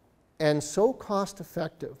and so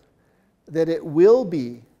cost-effective that it will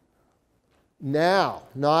be now,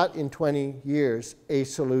 not in 20 years, a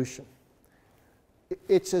solution.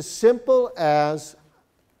 It's as simple as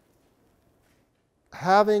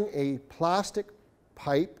having a plastic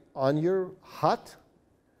pipe on your hut,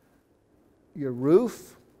 your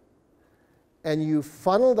roof, and you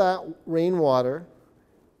funnel that rainwater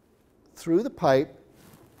through the pipe.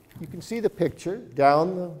 You can see the picture,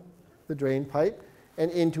 down the drain pipe and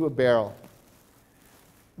into a barrel.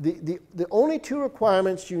 The only two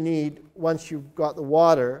requirements you need once you've got the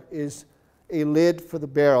water is a lid for the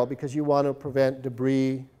barrel, because you want to prevent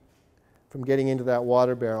debris from getting into that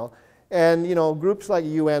water barrel. And you know, groups like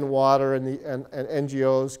UN Water and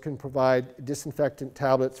NGOs can provide disinfectant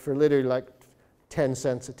tablets for literally like 10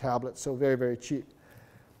 cents a tablet, so very, very cheap.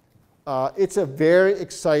 It's a very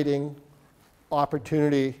exciting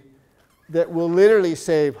opportunity that will literally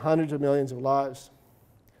save hundreds of millions of lives.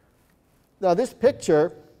 Now, this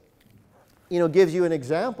picture, you know, gives you an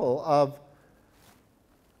example of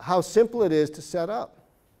how simple it is to set up.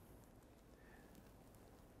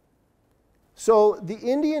 So the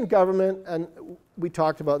Indian government, and we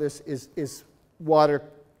talked about this, is water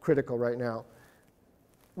critical right now.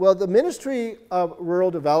 Well, the Ministry of Rural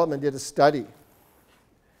Development did a study.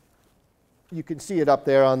 You can see it up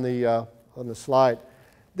there on the slide.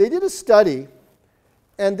 They did a study,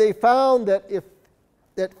 and they found that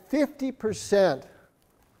 50%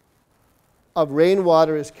 of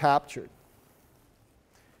rainwater is captured,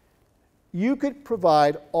 you could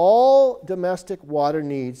provide all domestic water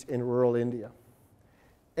needs in rural India.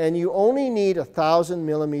 And you only need 1,000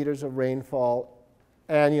 millimeters of rainfall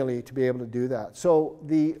annually to be able to do that. So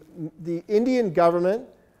the Indian government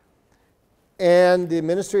and the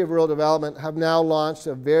Ministry of Rural Development have now launched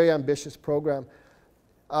a very ambitious program.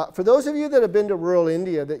 For those of you that have been to rural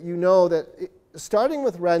India, that you know that starting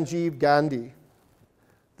with Rajiv Gandhi,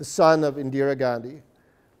 the son of Indira Gandhi,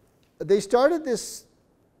 they started this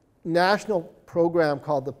national program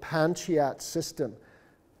called the Panchayat system.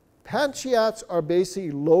 Panchayats are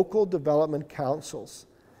basically local development councils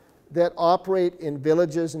that operate in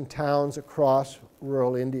villages and towns across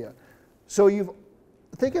rural India. So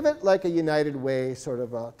think of it like a United Way sort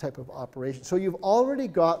of a type of operation. So you've already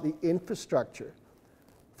got the infrastructure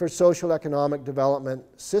for social economic development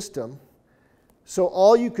system. So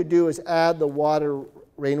all you could do is add the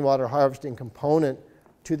rainwater harvesting component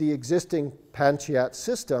to the existing Panchayat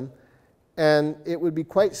system, and it would be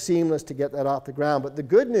quite seamless to get that off the ground. But the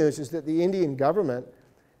good news is that the Indian government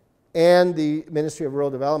and the Ministry of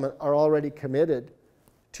Rural Development are already committed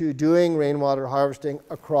to doing rainwater harvesting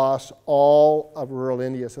across all of rural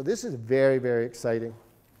India. So this is very, very exciting.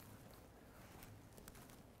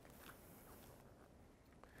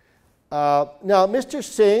 Now, Mr.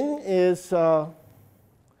 Singh is, so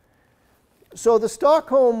the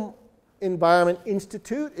Stockholm Environment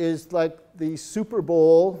Institute is like the Super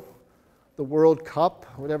Bowl, the World Cup,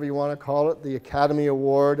 whatever you want to call it, the Academy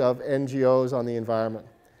Award of NGOs on the environment.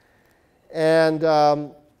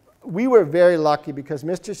 And we were very lucky because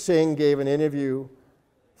Mr. Singh gave an interview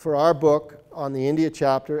for our book on the India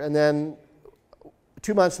chapter, and then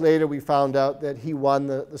 2 months later we found out that he won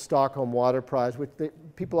the Stockholm Water Prize, which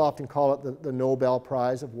people often call it the Nobel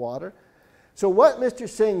Prize of Water. So what Mr.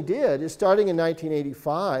 Singh did is, starting in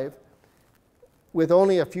 1985, with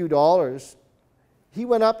only a few dollars, he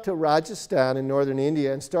went up to Rajasthan in northern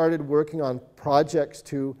India and started working on projects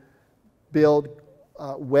to build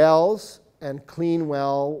wells and clean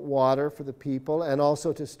well water for the people, and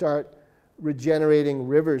also to start regenerating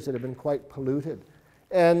rivers that have been quite polluted.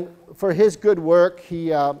 And for his good work,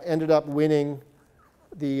 he ended up winning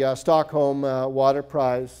the Stockholm Water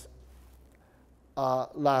Prize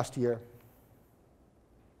last year.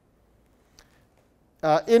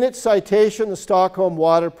 In its citation, the Stockholm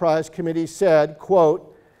Water Prize Committee said,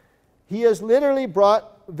 quote, "He has literally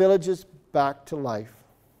brought villages back to life.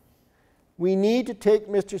 We need to take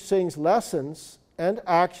Mr. Singh's lessons and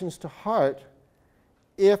actions to heart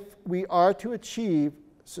if we are to achieve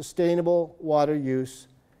sustainable water use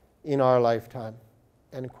in our lifetime,"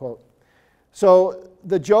 end quote. So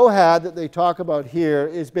the Johad that they talk about here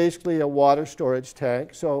is basically a water storage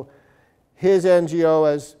tank. So his NGO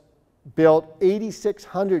has built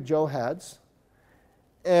 8,600 Johads,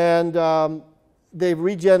 and they've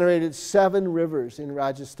regenerated 7 rivers in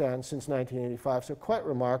Rajasthan since 1985, so quite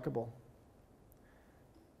remarkable.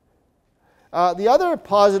 The other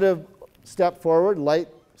positive step forward, light,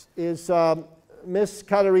 is Miss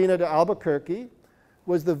Katarina de Albuquerque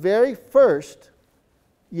was the very first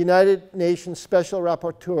United Nations Special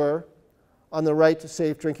Rapporteur on the right to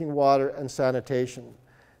safe drinking water and sanitation.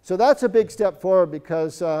 So that's a big step forward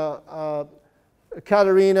because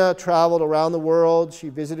Katarina traveled around the world. She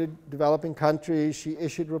visited developing countries. She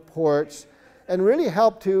issued reports and really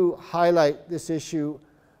helped to highlight this issue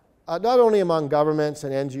not only among governments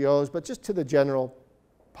and NGOs, but just to the general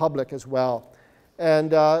public as well.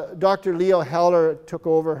 And Dr. Leo Heller took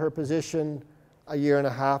over her position a year and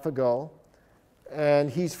a half ago. And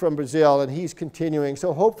he's from Brazil, and he's continuing.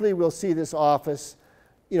 So hopefully we'll see this office,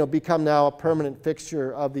 become now a permanent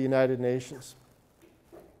fixture of the United Nations.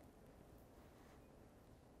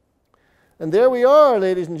 And there we are,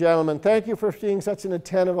 ladies and gentlemen. Thank you for being such an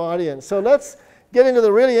attentive audience. So let's get into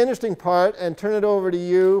the really interesting part and turn it over to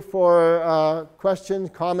you for questions,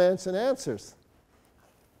 comments, and answers.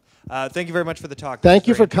 Thank you very much for the talk. Thank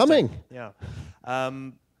you for coming. Yeah.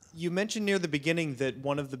 You mentioned near the beginning that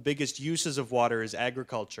one of the biggest uses of water is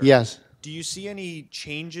agriculture. Yes. Do you see any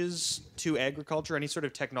changes to agriculture, any sort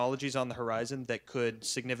of technologies on the horizon that could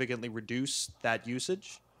significantly reduce that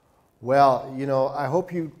usage? Well, I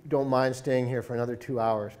hope you don't mind staying here for another 2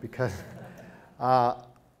 hours because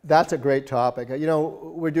that's a great topic.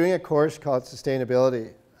 We're doing a course called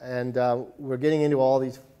Sustainability, and we're getting into all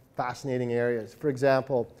these fascinating areas. For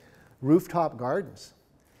example, rooftop gardens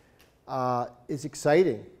is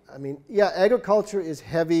exciting. I mean, yeah, agriculture is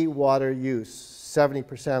heavy water use,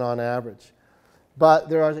 70% on average. But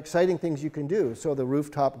there are exciting things you can do. So the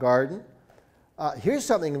rooftop garden. Here's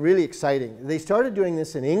something really exciting. They started doing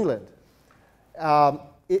this in England.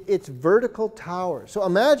 It's vertical towers. So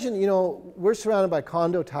imagine, we're surrounded by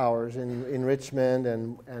condo towers in Richmond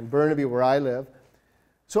and Burnaby where I live.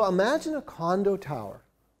 So imagine a condo tower,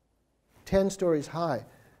 10 stories high.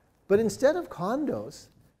 But instead of condos,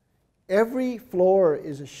 every floor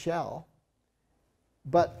is a shell,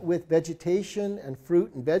 but with vegetation and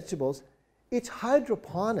fruit and vegetables. It's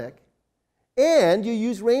hydroponic, and you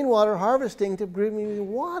use rainwater harvesting to bring you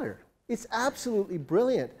water. It's absolutely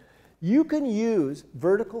brilliant. You can use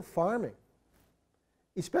vertical farming,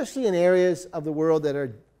 especially in areas of the world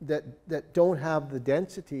that don't have the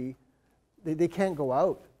density. They can't go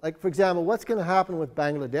out. Like, for example, what's going to happen with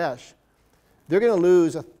Bangladesh? They're going to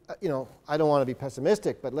lose, I don't want to be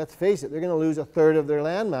pessimistic, but let's face it, they're going to lose 1/3 of their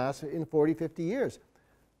landmass in 40, 50 years.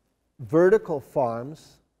 Vertical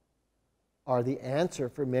farms are the answer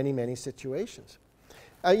for many, many situations.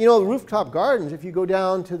 The rooftop gardens, if you go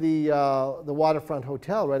down to the Waterfront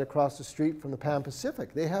Hotel right across the street from the Pan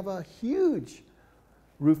Pacific, they have a huge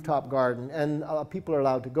rooftop garden, and people are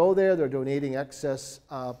allowed to go there. They're donating excess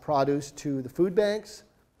produce to the food banks.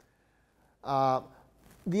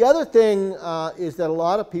 The other thing is that a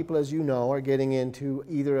lot of people, as you know, are getting into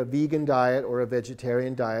either a vegan diet or a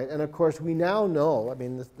vegetarian diet. And of course, we now know, I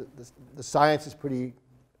mean, the science is pretty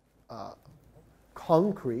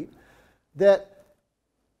concrete, that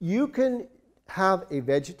you can have a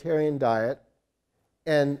vegetarian diet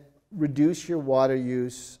and reduce your water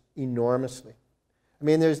use enormously. I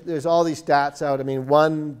mean, there's all these stats out. I mean,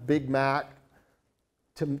 one Big Mac,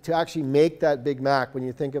 to actually make that Big Mac, when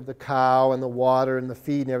you think of the cow and the water and the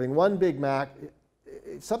feed and everything, one Big Mac,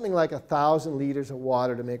 it's something like 1,000 liters of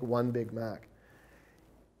water to make one Big Mac.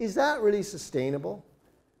 Is that really sustainable?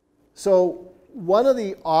 So one of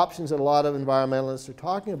the options that a lot of environmentalists are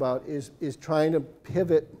talking about is trying to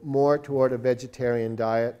pivot more toward a vegetarian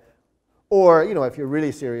diet. Or, if you're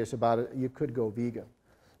really serious about it, you could go vegan.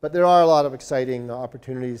 But there are a lot of exciting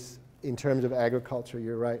opportunities in terms of agriculture,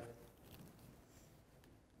 you're right.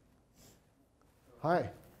 Hi.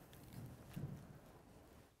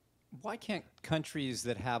 Why can't countries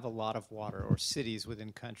that have a lot of water, or cities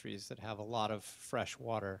within countries that have a lot of fresh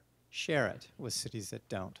water, share it with cities that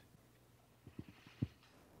don't?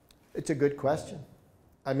 It's a good question.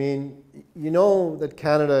 I mean, you know that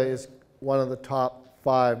Canada is one of the top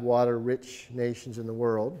 5 water-rich nations in the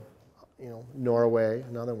world. You know, Norway,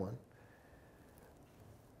 another one.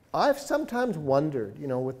 I've sometimes wondered, you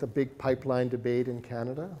know, with the big pipeline debate in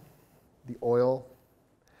Canada, the oil.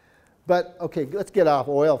 But, okay, let's get off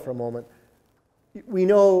oil for a moment. We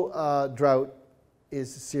know drought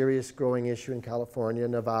is a serious growing issue in California,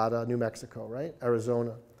 Nevada, New Mexico, right?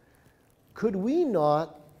 Arizona. Could we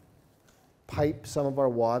not pipe some of our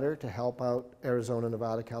water to help out Arizona,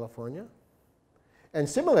 Nevada, California? And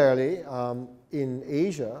similarly, in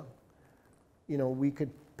Asia, you know, we could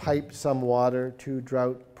pipe some water to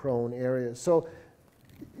drought-prone areas. So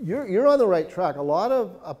you're on the right track. A lot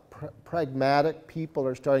of pragmatic people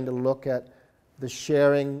are starting to look at the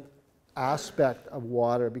sharing aspect of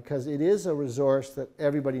water because it is a resource that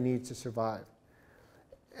everybody needs to survive.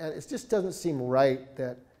 And it just doesn't seem right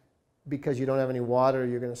that because you don't have any water,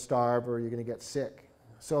 you're going to starve or you're going to get sick.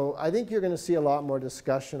 So I think you're going to see a lot more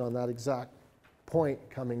discussion on that exact point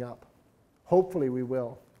coming up. Hopefully we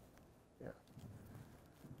will. Yeah.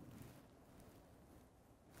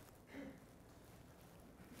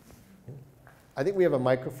 I think we have a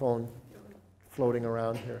microphone floating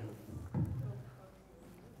around here.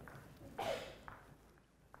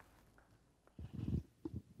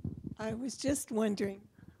 I was just wondering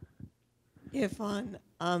if on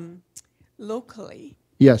locally,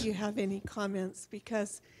 Yes. do you have any comments?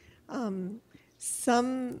 Because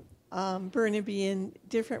some Burnaby and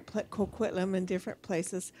different Coquitlam and different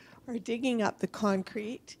places are digging up the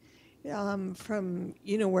concrete from,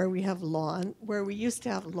 you know, where we have lawn, where we used to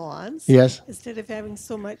have lawns. Yes. Instead of having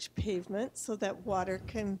so much pavement so that water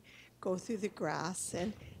can go through the grass,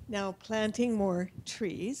 and now planting more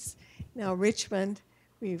trees. Now Richmond,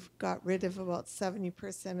 we've got rid of about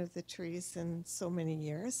 70% of the trees in so many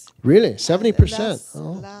years. Really?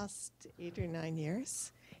 70%? Last 8 or 9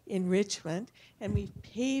 years in Richmond, and we've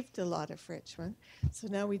paved a lot of Richmond. So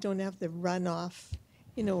now we don't have the runoff,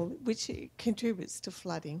 you know, which contributes to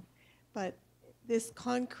flooding. But this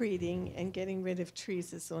concreting and getting rid of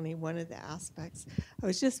trees is only one of the aspects. I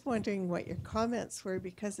was just wondering what your comments were,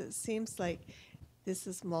 because it seems like this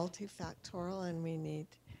is multifactorial and we need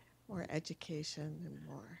more education and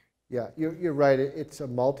more. Yeah, you're right. It's a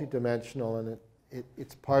multidimensional, and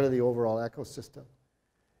it's part of the overall ecosystem.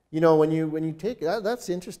 You know, when you take that's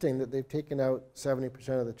interesting that they've taken out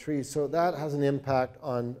 70% of the trees. So that has an impact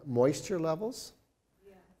on moisture levels,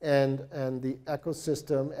 and the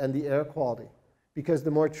ecosystem and the air quality, because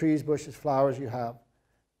the more trees, bushes, flowers you have,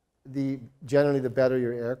 generally the better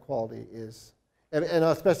your air quality is. And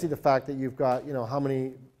especially the fact that you've got, you know, how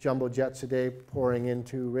many jumbo jets a day pouring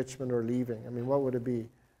into Richmond or leaving. I mean, what would it be?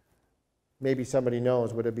 Maybe somebody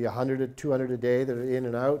knows. Would it be 100 to 200 a day that are in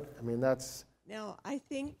and out? I mean, that's... Now, I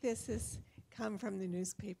think this has come from the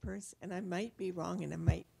newspapers, and I might be wrong and I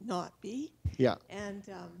might not be. Yeah. And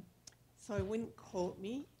so I wouldn't quote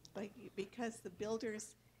me, like, because the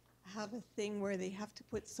builders have a thing where they have to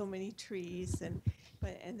put so many trees, and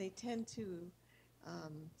they tend to...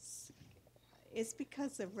 it's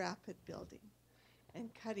because of rapid building and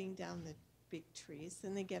cutting down the big trees,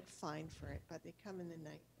 and they get fined for it, but they come in the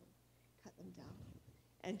night and cut them down.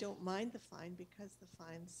 And don't mind the fine because the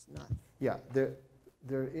fine's not... Yeah,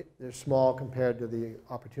 they're small compared to the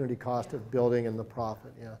opportunity cost of building and the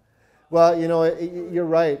profit, yeah. Well, you know, you're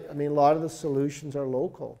right. I mean, a lot of the solutions are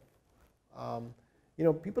local. You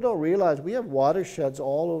know, people don't realize we have watersheds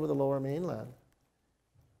all over the Lower Mainland.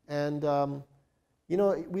 And... you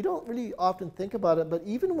know, we don't really often think about it, but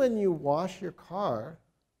even when you wash your car,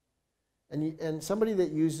 and somebody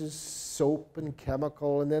that uses soap and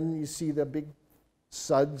chemical, and then you see the big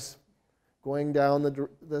suds going down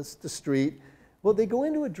the street, well, they go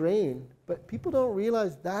into a drain, but people don't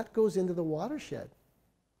realize that goes into the watershed.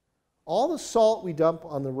 All the salt we dump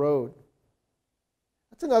on the road,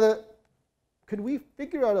 that's another... Could we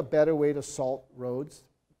figure out a better way to salt roads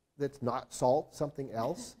that's not salt, something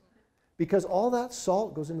else? Because all that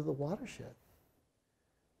salt goes into the watershed.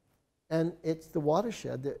 And it's the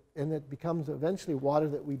watershed and it becomes eventually water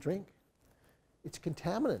that we drink. It's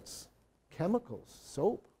contaminants, chemicals,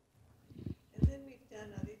 soap. And then we've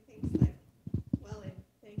done other things like, well, in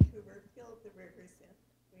Vancouver, filled the rivers in.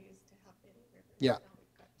 We used to have many rivers. Yeah. Now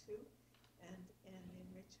we've got 2. And in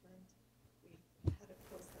Richmond, we had a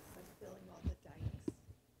process of filling all the dikes.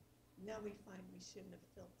 Now we find we shouldn't have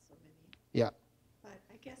filled so many. Yeah. But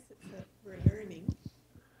I guess it's that we're learning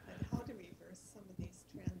how to reverse some of these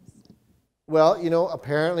trends. Well, you know,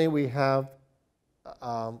 apparently we have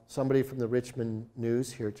somebody from the Richmond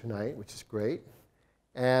News here tonight, which is great.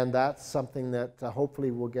 And that's something that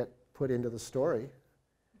hopefully will get put into the story.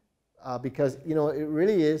 Because, you know, it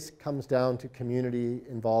really comes down to community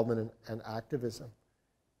involvement and activism.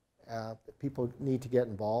 People need to get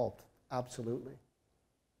involved, absolutely.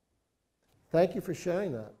 Thank you for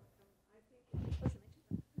sharing that.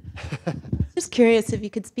 Just curious if you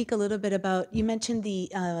could speak a little bit about, you mentioned the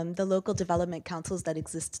local development councils that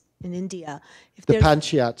exist in India. If The there's,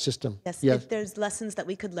 Panchayat system. yes, Yes. if there's lessons that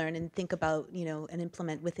we could learn and think about, you know, and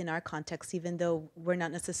implement within our context, even though we're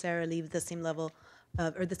not necessarily the same level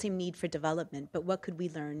or the same need for development, but what could we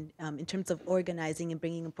learn in terms of organizing and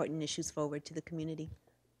bringing important issues forward to the community?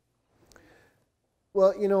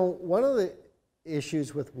 Well, you know, one of the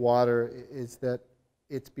issues with water is that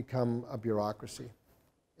it's become a bureaucracy.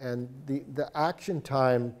 And the action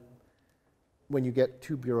time, when you get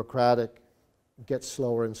too bureaucratic, gets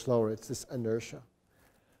slower and slower. It's this inertia.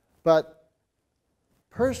 But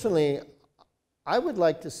personally, I would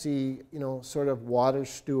like to see, you know, sort of water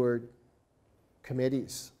steward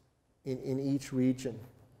committees in each region.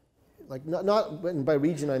 Like not by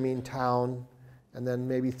region I mean town, and then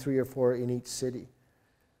maybe 3 or 4 in each city.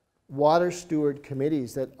 Water steward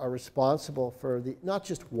committees that are responsible for not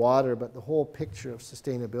just water, but the whole picture of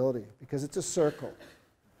sustainability, because it's a circle.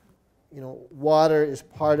 You know, water is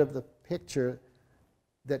part of the picture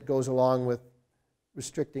that goes along with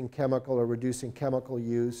restricting chemical or reducing chemical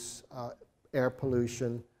use, air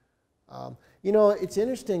pollution. You know, it's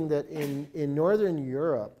interesting that in Northern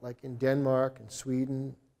Europe, like in Denmark and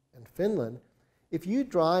Sweden and Finland, if you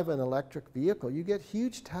drive an electric vehicle, you get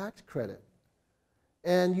huge tax credit.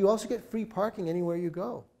 And you also get free parking anywhere you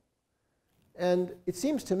go. And it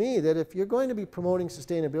seems to me that if you're going to be promoting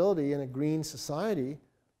sustainability in a green society,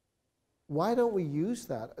 why don't we use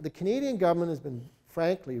that? The Canadian government has been,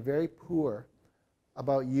 frankly, very poor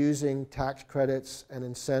about using tax credits and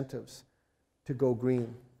incentives to go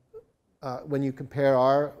green. When you compare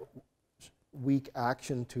our weak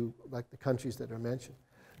action to like the countries that are mentioned.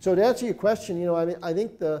 So to answer your question, you know, I mean, I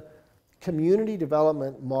think the community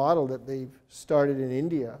development model that they've started in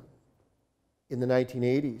India in the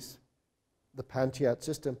 1980s, the Panchayat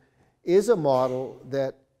system, is a model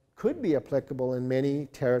that could be applicable in many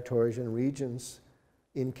territories and regions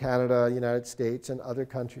in Canada, United States, and other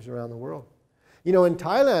countries around the world. You know, in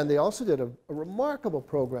Thailand, they also did a remarkable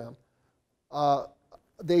program.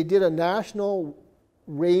 They did a national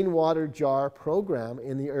rainwater jar program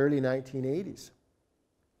in the early 1980s.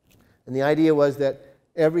 And the idea was that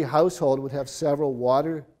every household would have several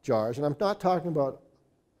water jars. And I'm not talking about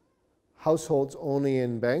households only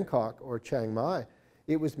in Bangkok or Chiang Mai.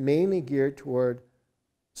 It was mainly geared toward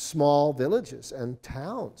small villages and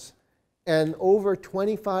towns. And over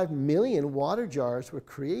 25 million water jars were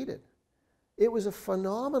created. It was a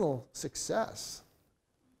phenomenal success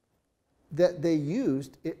that they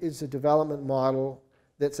used. It is a development model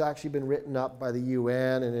that's actually been written up by the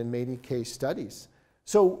UN and in many case studies.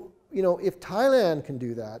 So, you know, if Thailand can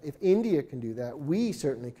do that, if India can do that, we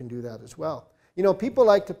certainly can do that as well. You know, people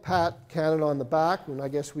like to pat Canada on the back, and I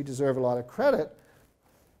guess we deserve a lot of credit,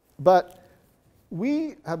 but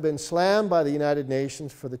we have been slammed by the United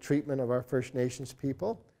Nations for the treatment of our First Nations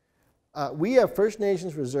people. We have First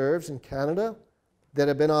Nations reserves in Canada that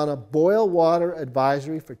have been on a boil water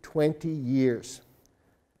advisory for 20 years.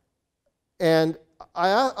 And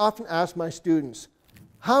I often ask my students,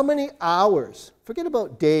 how many hours, forget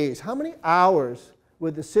about days, how many hours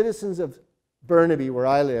would the citizens of Burnaby, where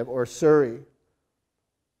I live, or Surrey,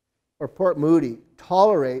 or Port Moody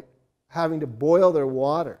tolerate having to boil their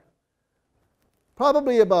water?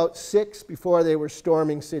 Probably about 6 before they were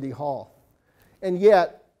storming City Hall. And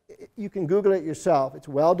yet, you can Google it yourself, it's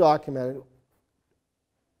well documented.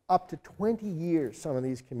 Up to 20 years, some of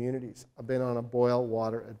these communities have been on a boil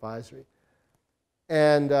water advisory.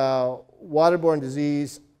 And waterborne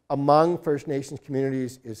disease among First Nations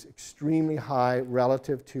communities is extremely high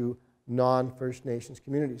relative to non-First Nations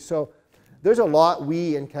communities. So there's a lot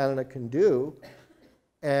we in Canada can do.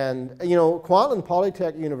 And you know, Kwantlen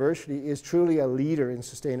Polytechnic University is truly a leader in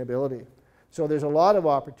sustainability. So there's a lot of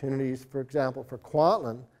opportunities, for example, for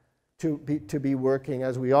Kwantlen to be working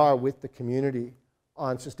as we are with the community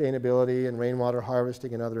on sustainability and rainwater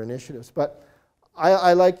harvesting and other initiatives. But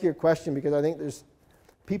I like your question because I think there's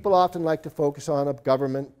people often like to focus on a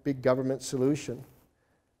big government solution.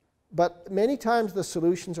 But many times the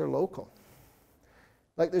solutions are local.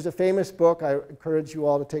 Like there's a famous book I encourage you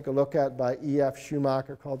all to take a look at by E.F.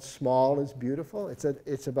 Schumacher called Small is Beautiful.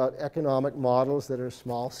 It's about economic models that are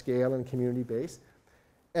small scale and community based.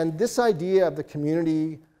 And this idea of the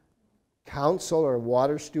community council or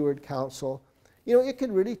water steward council, you know, it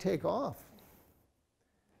could really take off.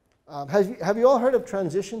 Have you all heard of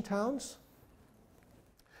transition towns?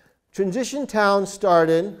 Transition towns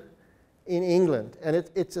started in England, and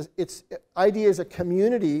its idea is a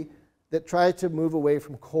community that tries to move away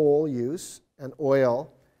from coal use and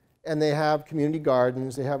oil, and they have community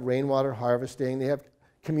gardens, they have rainwater harvesting, they have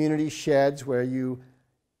community sheds where you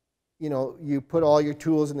put all your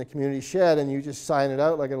tools in the community shed and you just sign it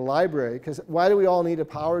out like at a library, because why do we all need a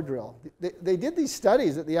power drill? They did these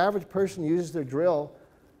studies that the average person uses their drill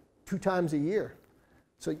 2 times a year.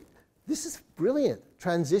 So this is brilliant.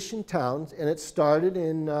 Transition towns, and it started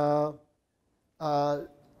in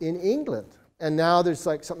England. And now there's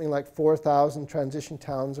like something like 4,000 transition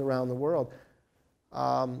towns around the world.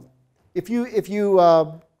 If you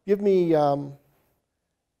give me,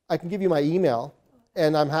 I can give you my email,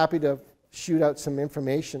 and I'm happy to shoot out some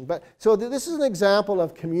information. But so this is an example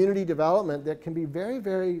of community development that can be very,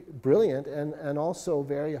 very brilliant and also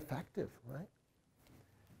very effective, right?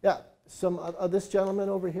 Yeah, this gentleman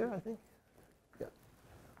over here, I think. Yeah.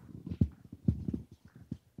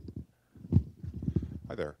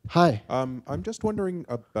 Hi there. Hi. I'm just wondering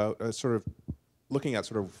about sort of looking at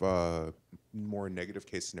sort of more negative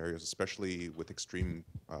case scenarios, especially with extreme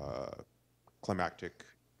climatic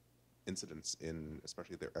incidents in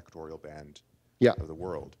especially the equatorial band of the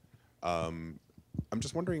world. I'm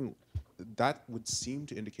just wondering, that would seem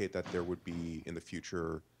to indicate that there would be in the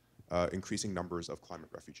future increasing numbers of climate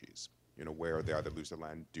refugees, where they either lose their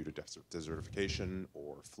land due to desertification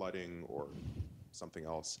or flooding or something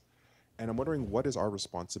else. And I'm wondering, what is our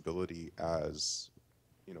responsibility as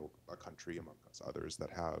a country among us others that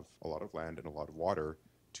have a lot of land and a lot of water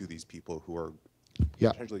to these people who are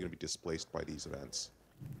potentially going to be displaced by these events?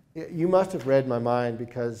 You must have read my mind,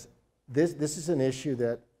 because this is an issue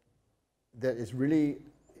that is really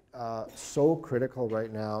so critical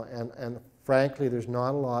right now, and frankly, there's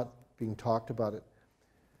not a lot being talked about it.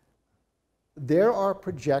 There are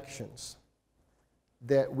projections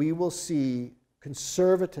that we will see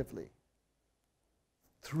conservatively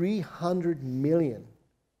 300 million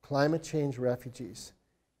climate change refugees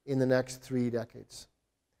in the next 3 decades.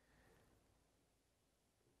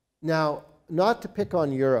 Now, not to pick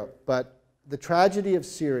on Europe, but the tragedy of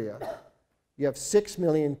Syria, you have 6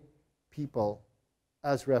 million people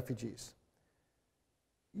as refugees.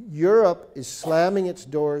 Europe is slamming its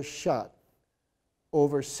doors shut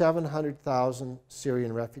over 700,000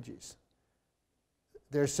 Syrian refugees.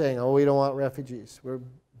 They're saying, oh, we don't want refugees. We're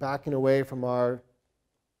backing away from our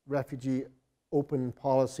refugee open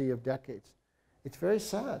policy of decades. It's very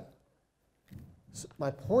sad. So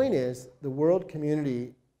my point is, the world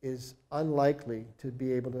community is unlikely to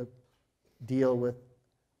be able to deal with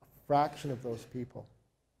a fraction of those people.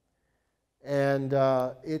 And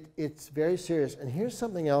it's very serious. And here's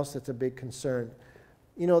something else that's a big concern.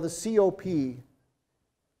 The COP21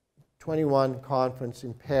 conference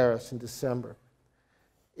in Paris in December,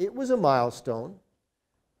 it was a milestone.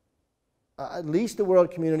 At least the world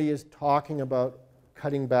community is talking about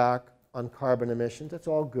cutting back on carbon emissions. That's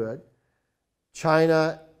all good.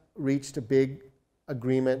 China reached a big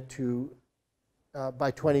agreement to, by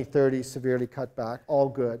 2030, severely cut back. All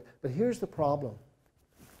good. But here's the problem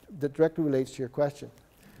that directly relates to your question.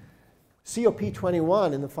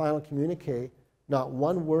 COP21, in the final communique, not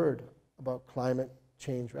one word about climate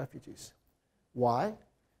change refugees. Why?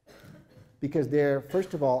 Because they're,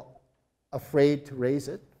 first of all, afraid to raise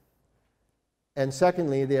it. And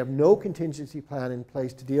secondly, they have no contingency plan in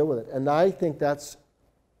place to deal with it. And I think that's,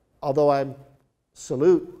 although I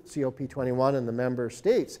salute COP21 and the member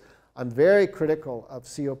states, I'm very critical of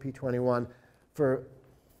COP21 for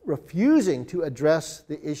refusing to address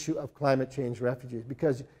the issue of climate change refugees.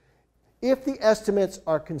 Because if the estimates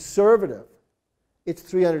are conservative, it's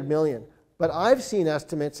 300 million. But I've seen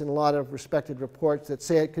estimates in a lot of respected reports that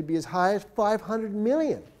say it could be as high as 500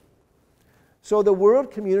 million. So the world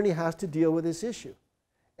community has to deal with this issue.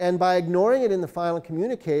 And by ignoring it in the final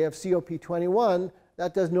communique of COP21,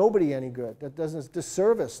 that does nobody any good. That does a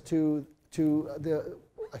disservice to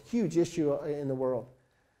a huge issue in the world.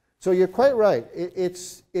 So you're quite right.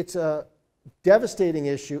 It's a devastating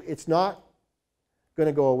issue. It's not going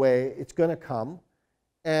to go away. It's going to come.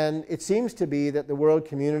 And it seems to be that the world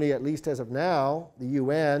community, at least as of now, the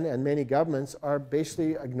UN and many governments, are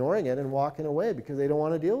basically ignoring it and walking away because they don't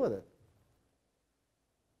want to deal with it.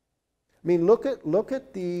 I mean, look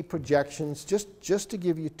at the projections, just to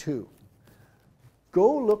give you 2.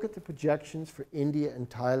 Go look at the projections for India and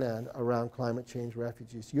Thailand around climate change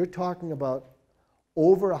refugees. You're talking about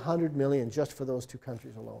over 100 million just for those 2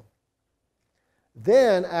 countries alone.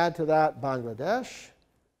 Then add to that Bangladesh,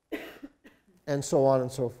 and so on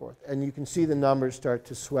and so forth. And you can see the numbers start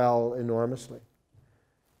to swell enormously.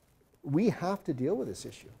 we have to deal with this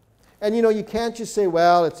issue. And you know, you can't just say,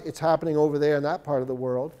 well, it's happening over there in that part of the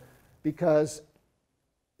world, because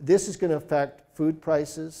this is going to affect food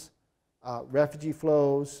prices, refugee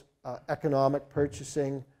flows, economic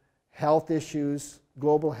purchasing, health issues,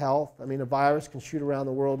 global health. I mean, a virus can shoot around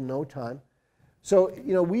the world in no time. So,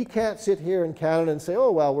 you know, we can't sit here in Canada and say, oh,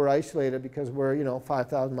 well, we're isolated because we're, you know,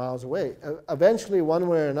 5,000 miles away. Eventually, one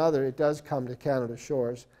way or another, it does come to Canada's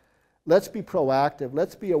shores. Let's be proactive.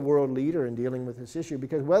 Let's be a world leader in dealing with this issue,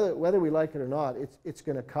 because whether we like it or not, it's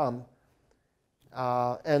going to come.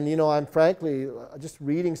 And, you know, I'm frankly just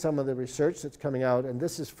reading some of the research that's coming out, and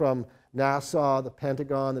this is from NASA, the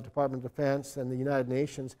Pentagon, the Department of Defense, and the United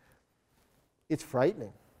Nations. It's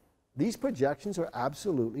frightening. These projections are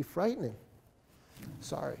absolutely frightening.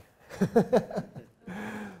 Sorry.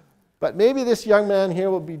 But maybe this young man here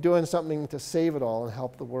will be doing something to save it all and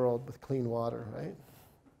help the world with clean water, right?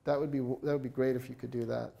 That would be great if you could do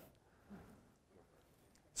that.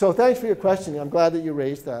 So thanks for your question. I'm glad that you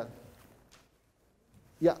raised that.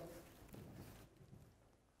 Yeah.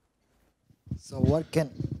 So what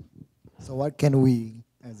can we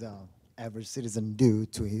as an average citizen do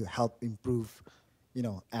to help improve, you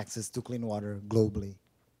know, access to clean water globally?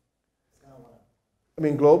 I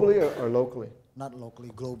mean, globally or locally? Not locally,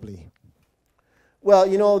 globally. Well,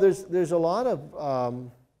 you know, there's a lot of,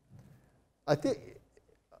 I think,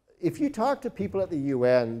 if you talk to people at the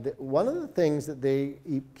UN, one of the things that they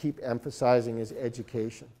keep emphasizing is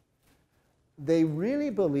education. They really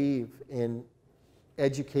believe in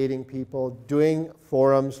educating people, doing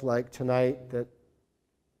forums like tonight that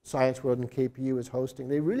Science World and KPU is hosting.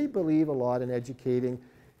 They really believe a lot in educating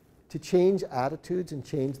to change attitudes and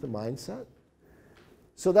change the mindset.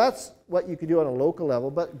 So that's what you could do on a local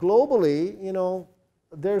level. But globally, you know,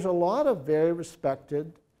 there's a lot of very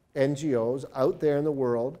respected NGOs out there in the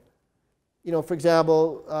world. You know, for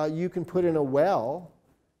example, you can put in a well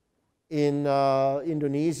in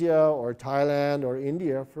Indonesia or Thailand or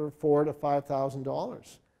India for $4,000 to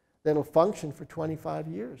 $5,000 that'll function for 25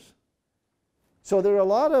 years. So there are a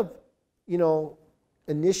lot of, you know,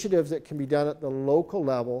 initiatives that can be done at the local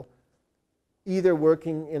level, either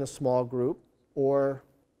working in a small group or,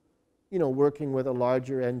 you know, working with a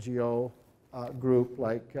larger NGO group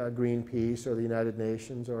like Greenpeace or the United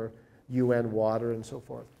Nations or UN Water and so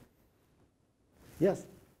forth. Yes?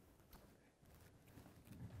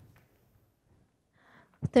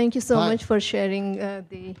 Thank you so Hi. much for sharing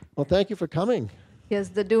Well, thank you for coming.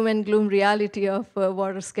 the doom and gloom reality of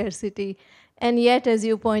water scarcity. And yet, as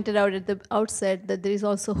you pointed out at the outset, that there is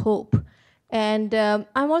also hope. And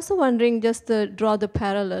I'm also wondering, just to draw the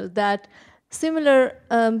parallel, that similar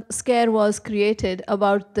scare was created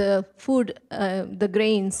about the food, the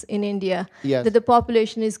grains in India, Yes. that the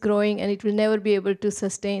population is growing and it will never be able to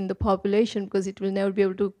sustain the population because it will never be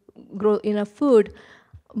able to grow enough food.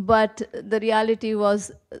 But the reality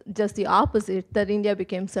was just the opposite, that India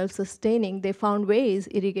became self-sustaining. They found ways,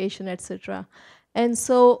 irrigation, etc. And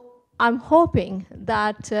so I'm hoping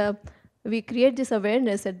that we create this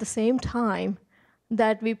awareness at the same time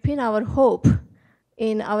that we pin our hope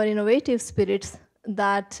in our innovative spirits,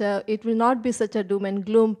 that it will not be such a doom and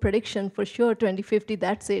gloom prediction for sure, 2050,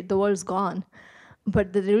 that's it, the world's gone.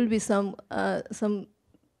 But there will be some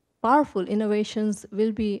powerful innovations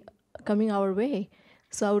will be coming our way.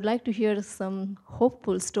 So I would like to hear some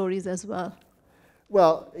hopeful stories as well.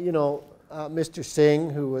 Well, you know, Mr. Singh,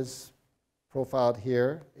 who was profiled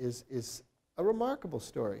here, is a remarkable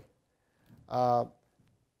story.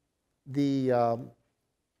 The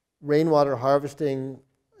rainwater harvesting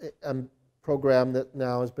program that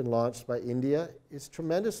now has been launched by India is a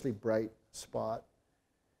tremendously bright spot.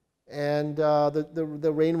 And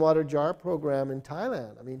the rainwater jar program in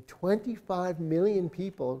Thailand, I mean, 25 million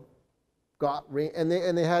people got rain, and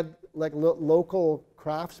they had like local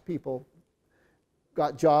craftspeople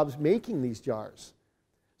got jobs making these jars.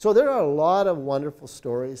 So there are a lot of wonderful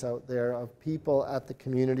stories out there of people at the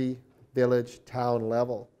community, village, town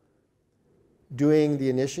level doing the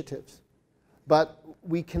initiatives. But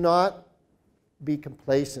we cannot be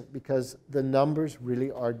complacent because the numbers really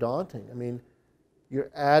are daunting. I mean, you're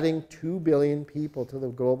adding 2 billion people to the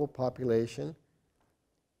global population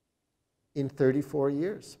in 34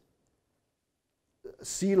 years.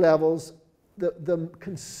 Sea levels, the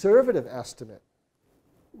conservative estimate,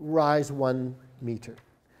 rise 1 meter.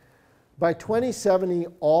 By 2070,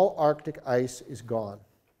 all Arctic ice is gone.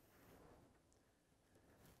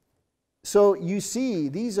 So you see,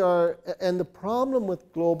 these are, and the problem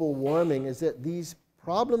with global warming is that these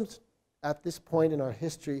problems at this point in our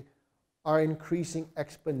history are increasing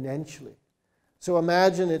exponentially. So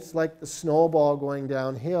imagine it's like the snowball going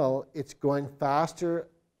downhill. It's going faster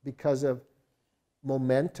because of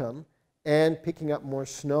momentum and picking up more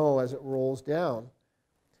snow as it rolls down.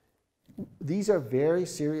 These are very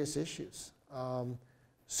serious issues.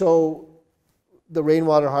 So the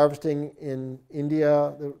rainwater harvesting in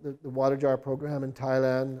India, the water jar program in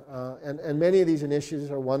Thailand, and many of these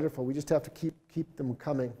initiatives are wonderful. We just have to keep them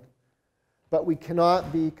coming. But we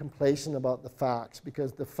cannot be complacent about the facts,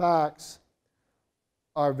 because the facts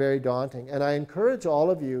are very daunting. And I encourage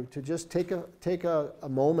all of you to just take a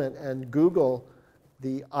moment and Google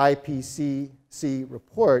the IPCC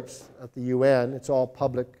reports at the UN. It's all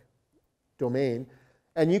public domain.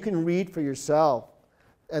 And you can read for yourself.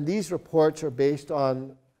 And these reports are based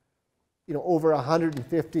on, over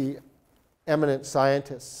 150 eminent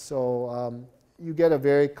scientists. So you get a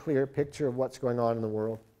very clear picture of what's going on in the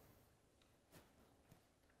world.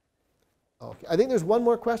 Okay. I think there's one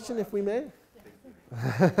more question, if we may.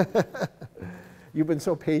 You've been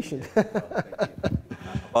so patient.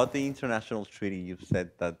 About the international treaty, you've said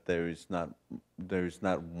that there is not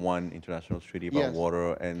one international treaty about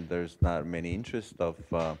water, and there's not many interest of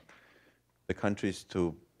the countries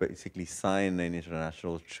to basically sign an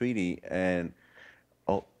international treaty. And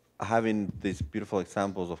having these beautiful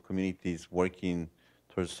examples of communities working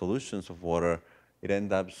towards solutions of water, it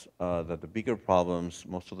ends up that the bigger problems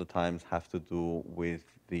most of the times have to do with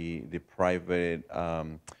the private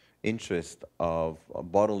interest of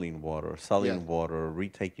bottling water, selling water,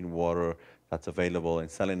 retaking water that's available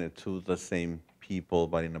and selling it to the same people,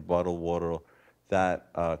 but in a bottled water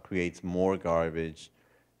that creates more garbage,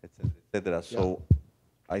 etc. So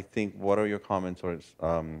I think, what are your comments or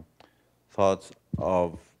thoughts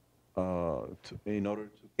of, in order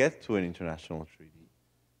to get to an international treaty,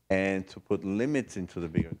 and to put limits into the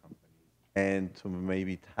bigger companies, and to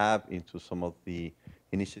maybe tap into some of the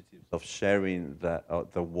initiatives of sharing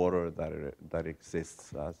the water that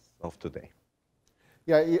exists as of today?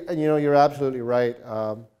 Yeah, and you're absolutely right.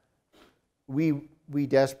 We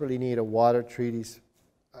desperately need a water treaties,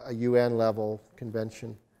 a UN level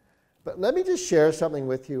convention. But let me just share something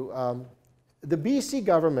with you. The BC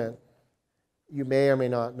government, you may or may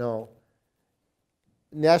not know,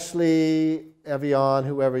 Nestle, Evian,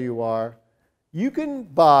 whoever you are, you can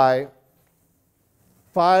buy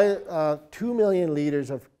 2 million liters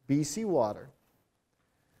of BC water.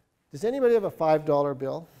 Does anybody have a $5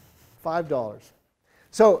 bill? $5.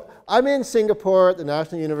 So I'm in Singapore at the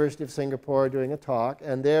National University of Singapore doing a talk,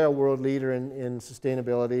 and they're a world leader in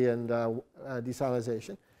sustainability and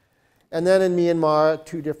desalination. And then in Myanmar,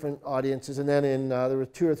 2 different audiences, and then there were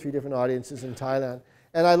 2 or 3 different audiences in Thailand.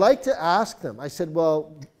 And I like to ask them, I said,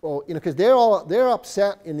 well, because they're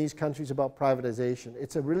upset in these countries about privatization.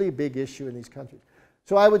 It's a really big issue in these countries.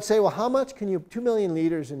 So I would say, well, how much can you, 2 million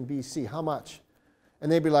liters in BC, how much?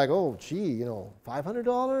 And they'd be like, oh, gee, $500, $300,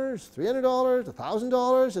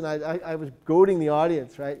 $1,000. And I was goading the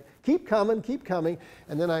audience, right? Keep coming, keep coming.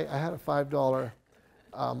 And then I had a $5.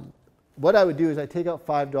 What I would do is I take out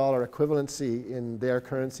 $5 equivalency in their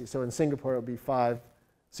currency. So in Singapore, it would be 5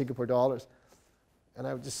 Singapore dollars. And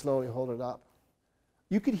I would just slowly hold it up.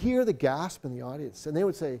 You could hear the gasp in the audience. And they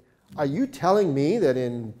would say, are you telling me that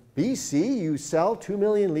in BC you sell 2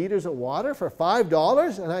 million liters of water for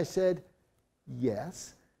 $5? And I said,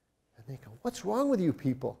 yes. And they go, what's wrong with you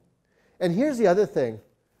people? And here's the other thing.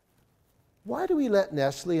 Why do we let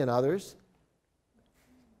Nestle and others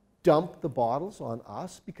dump the bottles on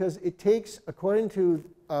us? Because it takes, according to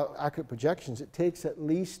accurate projections, it takes at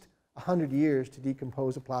least 100 years to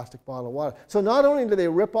decompose a plastic bottle of water. So not only do they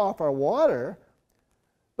rip off our water,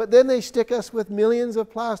 but then they stick us with millions of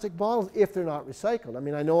plastic bottles if they're not recycled. I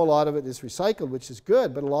mean, I know a lot of it is recycled, which is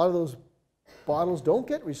good, but a lot of those bottles don't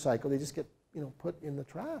get recycled. They just get put in the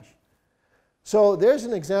trash. So there's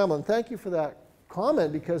an example, and thank you for that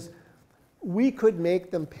comment, because we could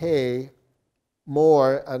make them pay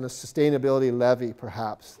more on a sustainability levy,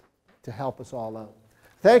 perhaps, to help us all out.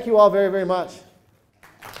 Thank you all very, very much.